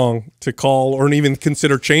this long to call or even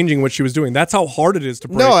consider changing what she was doing. That's how hard it is to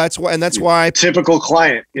break. No, that's why typical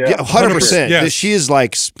client. Yeah, 100%. Yeah.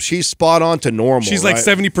 She's spot on to normal. She's like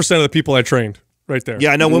 70% of the people I trained right there.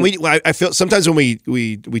 Yeah, I know. When I feel sometimes when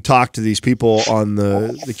we talk to these people on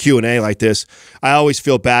the Q&A like this, I always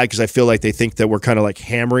feel bad because I feel like they think that we're kind of like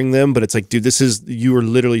hammering them, but it's like, dude, you are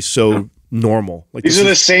literally so normal. Like these are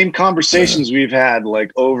the same conversations we've had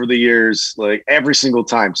like over the years, like every single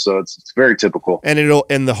time. So it's very typical. And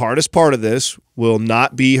the hardest part of this will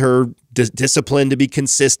not be her discipline to be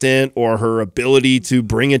consistent or her ability to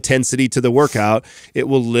bring intensity to the workout. It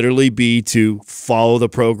will literally be to follow the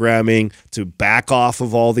programming, to back off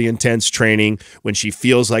of all the intense training when she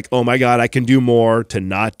feels like, oh my God, I can do more, to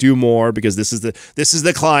not do more, because this is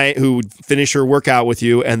the client who would finish her workout with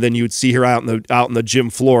you, and then you would see her out in the gym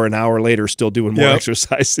floor an hour later still doing more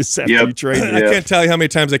exercises after you train. I can't tell you how many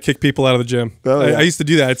times I kick people out of the gym. I used to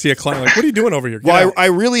do that. I'd see a client like, what are you doing over here? Well, I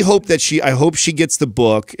really hope that I hope she gets the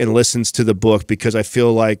book and listens to the book, because I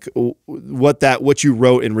feel like what you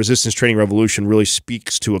wrote in Resistance Training Revolution really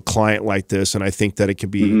speaks to a client like this, and I think that it can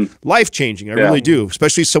be life-changing. I really do,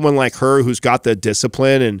 especially someone like her who's got the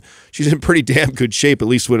discipline, and she's in pretty damn good shape, at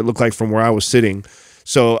least what it looked like from where I was sitting.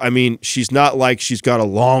 So, I mean, she's not like she's got a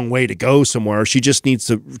long way to go somewhere. She just needs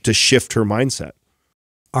to shift her mindset.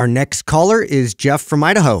 Our next caller is Jeff from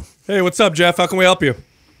Idaho. Hey, what's up, Jeff? How can we help you?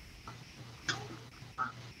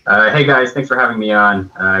 Hey guys, thanks for having me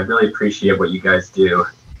on. I really appreciate what you guys do.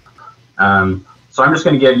 So I'm just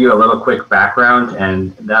going to give you a little quick background,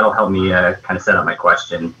 and that'll help me kind of set up my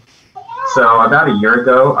question. So about a year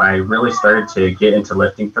ago, I really started to get into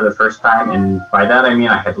lifting for the first time, and by that I mean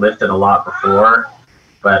I had lifted a lot before,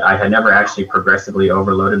 but I had never actually progressively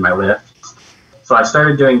overloaded my lifts. So I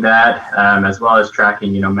started doing that, as well as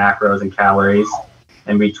tracking, macros and calories.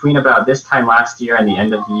 And between about this time last year and the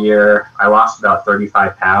end of the year, I lost about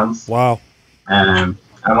 35 pounds. Wow. I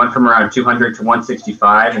went from around 200 to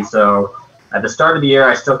 165. And so at the start of the year,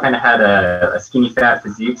 I still kind of had a skinny fat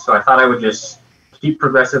physique. So I thought I would just keep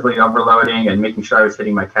progressively overloading and making sure I was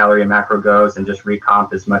hitting my calorie and macro goals and just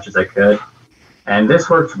recomp as much as I could. And this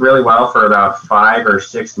worked really well for about 5 or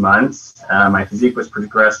 6 months. My physique was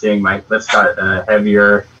progressing, my lifts got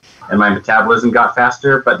heavier, and my metabolism got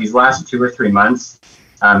faster. But these last 2 or 3 months,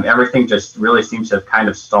 everything just really seems to have kind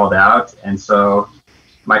of stalled out. And so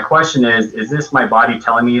my question is this my body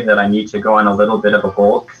telling me that I need to go on a little bit of a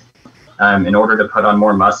bulk in order to put on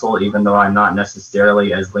more muscle, even though I'm not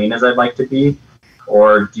necessarily as lean as I'd like to be?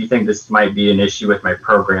 Or do you think this might be an issue with my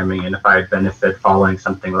programming, and if I benefit following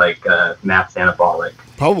something like MAPS Anabolic?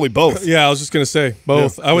 Probably both. Yeah, I was just going to say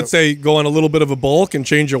both. Yeah, I would say go on a little bit of a bulk and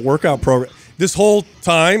change your workout program. This whole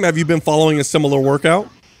time, have you been following a similar workout?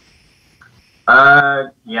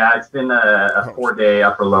 Yeah, it's been a 4-day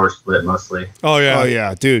upper-lower split mostly. Oh yeah, oh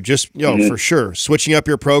yeah, dude. Just for sure, switching up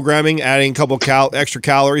your programming, adding a couple extra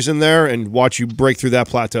calories in there, and watch you break through that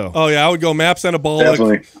plateau. Oh yeah, I would go MAPS Anabolic.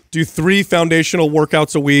 Definitely. Do 3 foundational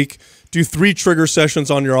workouts a week. Do 3 trigger sessions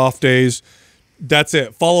on your off days. That's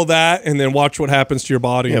it. Follow that, and then watch what happens to your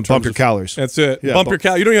body. Yeah, bump your calories. That's it. Yeah, bump your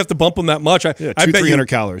calories. You don't even have to bump them that much. I bet 300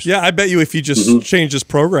 calories. Yeah, I bet you if he just changed his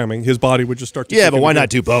programming, his body would just start to. Yeah, but why not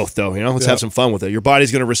do both though? You know, let's have some fun with it. Your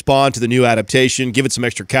body's going to respond to the new adaptation. Give it some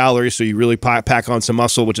extra calories, so you really pack on some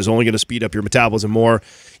muscle, which is only going to speed up your metabolism more.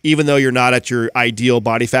 Even though you're not at your ideal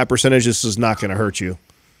body fat percentage, this is not going to hurt you.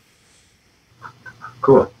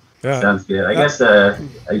 Cool. Yeah. Sounds good. I guess,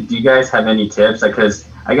 do you guys have any tips? Because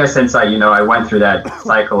I guess since I went through that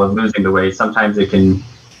cycle of losing the weight, sometimes it kind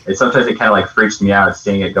of like freaks me out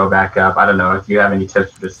seeing it go back up. I don't know if you have any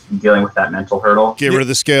tips for just dealing with that mental hurdle. Get rid of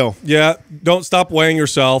the scale. Yeah. Don't stop weighing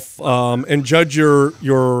yourself, and judge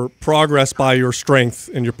your progress by your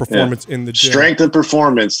strength and your performance in the gym. Strength and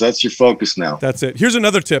performance. That's your focus now. That's it. Here's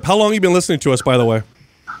another tip. How long have you been listening to us, by the way?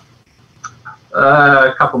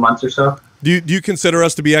 A couple months or so. Do you consider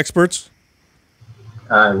us to be experts?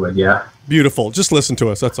 I would, yeah. Beautiful. Just listen to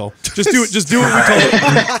us. That's all. Just do it. Just do what we tell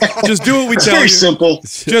you. Just do what we tell you. Very simple.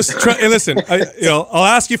 Just hey, listen. I'll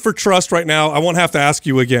ask you for trust right now. I won't have to ask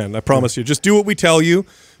you again. I promise you. Just do what we tell you.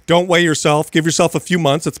 Don't weigh yourself. Give yourself a few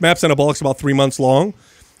months. It's MAPS Anabolic, about 3 months long.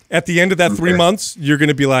 At the end of that 3 months, you're going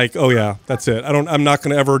to be like, oh yeah, that's it. I'm not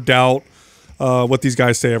going to ever doubt what these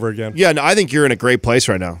guys say ever again. Yeah, no, I think you're in a great place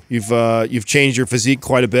right now. You've changed your physique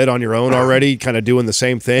quite a bit on your own already, kind of doing the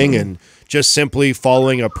same thing and just simply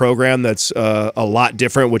following a program that's a lot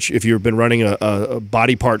different, which if you've been running a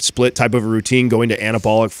body part split type of a routine, going to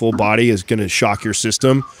anabolic full body is going to shock your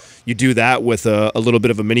system. You do that with a little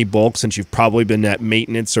bit of a mini bulk since you've probably been at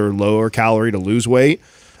maintenance or lower calorie to lose weight.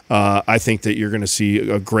 I think that you're going to see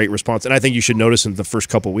a great response. And I think you should notice in the first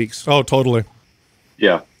couple weeks. Oh, totally.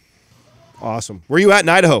 Yeah. Awesome. Where are you at in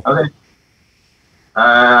Idaho? Okay.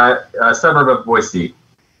 A suburb of Boise.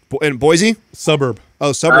 In Boise? Suburb.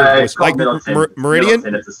 Oh, suburb. It's like Meridian?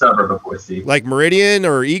 Middleton. It's a suburb of Boise. Like Meridian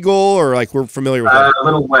or Eagle, or like we're familiar with that? A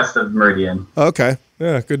little west of Meridian. Okay.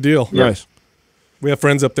 Yeah, good deal. Yep. Nice. We have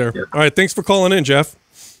friends up there. Yep. All right, thanks for calling in, Jeff.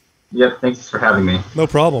 Yep, thanks for having me. No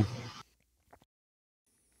problem.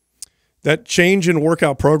 That change in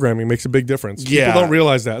workout programming makes a big difference. Yeah. People don't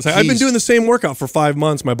realize that. It's like, I've been doing the same workout for 5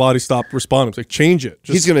 months. My body stopped responding. It's like, change it.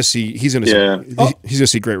 He's going to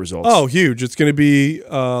see great results. Oh, huge. It's going to be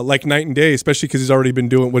like night and day, especially because he's already been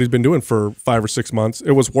doing what he's been doing for 5 or 6 months.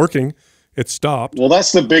 It was working. It stopped. Well,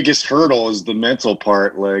 that's the biggest hurdle is the mental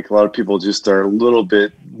part. Like a lot of people just are a little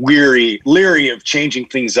bit leery of changing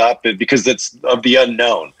things up because that's of the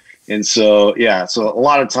unknown. And so, yeah, so a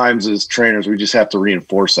lot of times as trainers, we just have to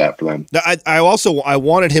reinforce that for them. I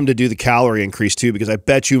wanted him to do the calorie increase too, because I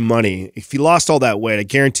bet you money, if he lost all that weight, I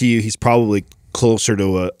guarantee you he's probably closer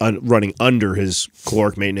to running under his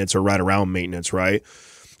caloric maintenance or right around maintenance, right?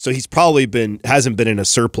 So he's probably hasn't been in a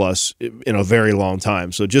surplus in a very long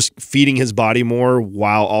time. So just feeding his body more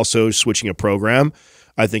while also switching a program,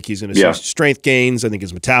 I think he's going to see strength gains. I think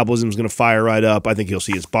his metabolism is going to fire right up. I think he'll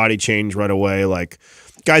see his body change right away. Like,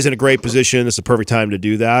 guy's in a great position. It's the perfect time to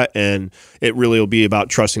do that, and it really will be about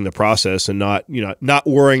trusting the process and not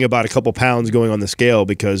worrying about a couple pounds going on the scale,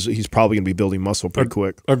 because he's probably going to be building muscle pretty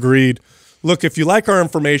quick. Agreed. Look, if you like our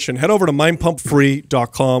information, head over to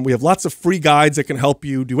mindpumpfree.com. We have lots of free guides that can help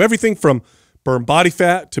you do everything from burn body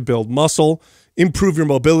fat to build muscle, improve your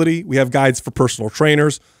mobility. We have guides for personal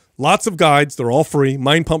trainers. Lots of guides. They're all free.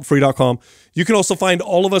 Mindpumpfree.com. You can also find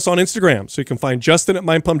all of us on Instagram. So you can find Justin at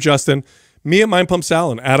mindpumpjustin, me at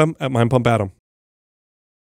mindpumpsal, and Adam at mindpumpadam.